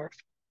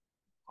powerful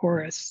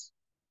porous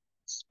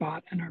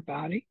spot in our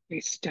body.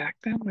 We stack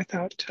them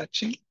without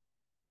touching.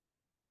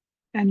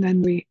 And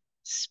then we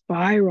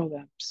spiral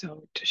them.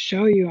 So to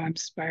show you, I'm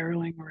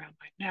spiraling around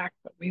my neck,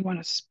 but we want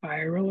to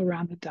spiral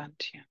around the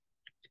dantian.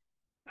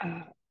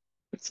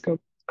 Let's go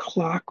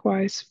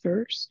clockwise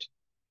first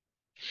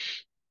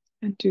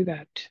and do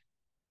that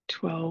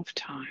 12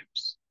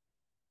 times.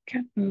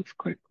 Can't move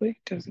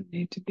quickly, doesn't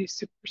need to be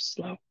super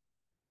slow.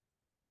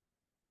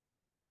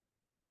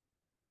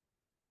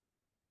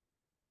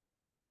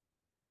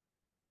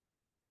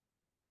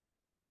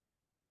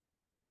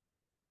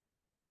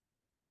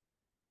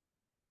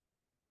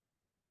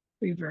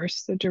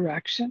 Reverse the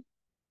direction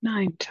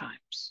 9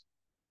 times.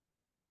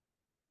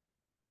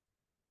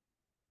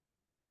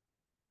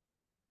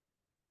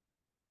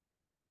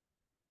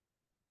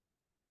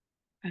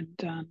 And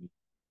done.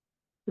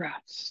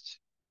 Rest.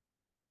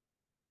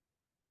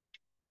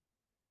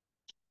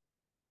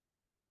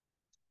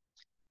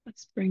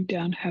 Let's bring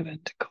down heaven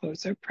to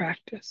close our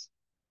practice.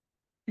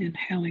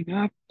 Inhaling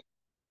up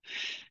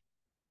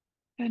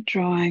and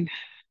drawing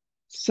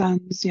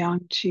sun's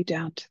yang qi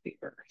down to the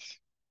earth.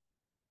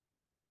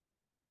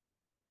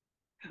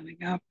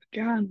 Coming up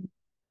again,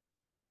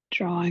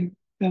 drawing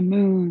the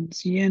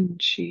moon's yin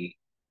qi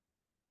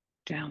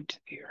down to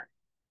the earth.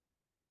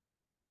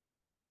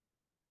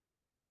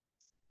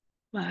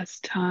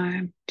 Last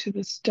time to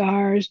the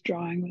stars,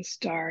 drawing the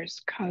stars'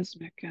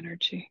 cosmic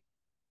energy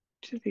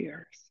to the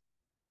earth.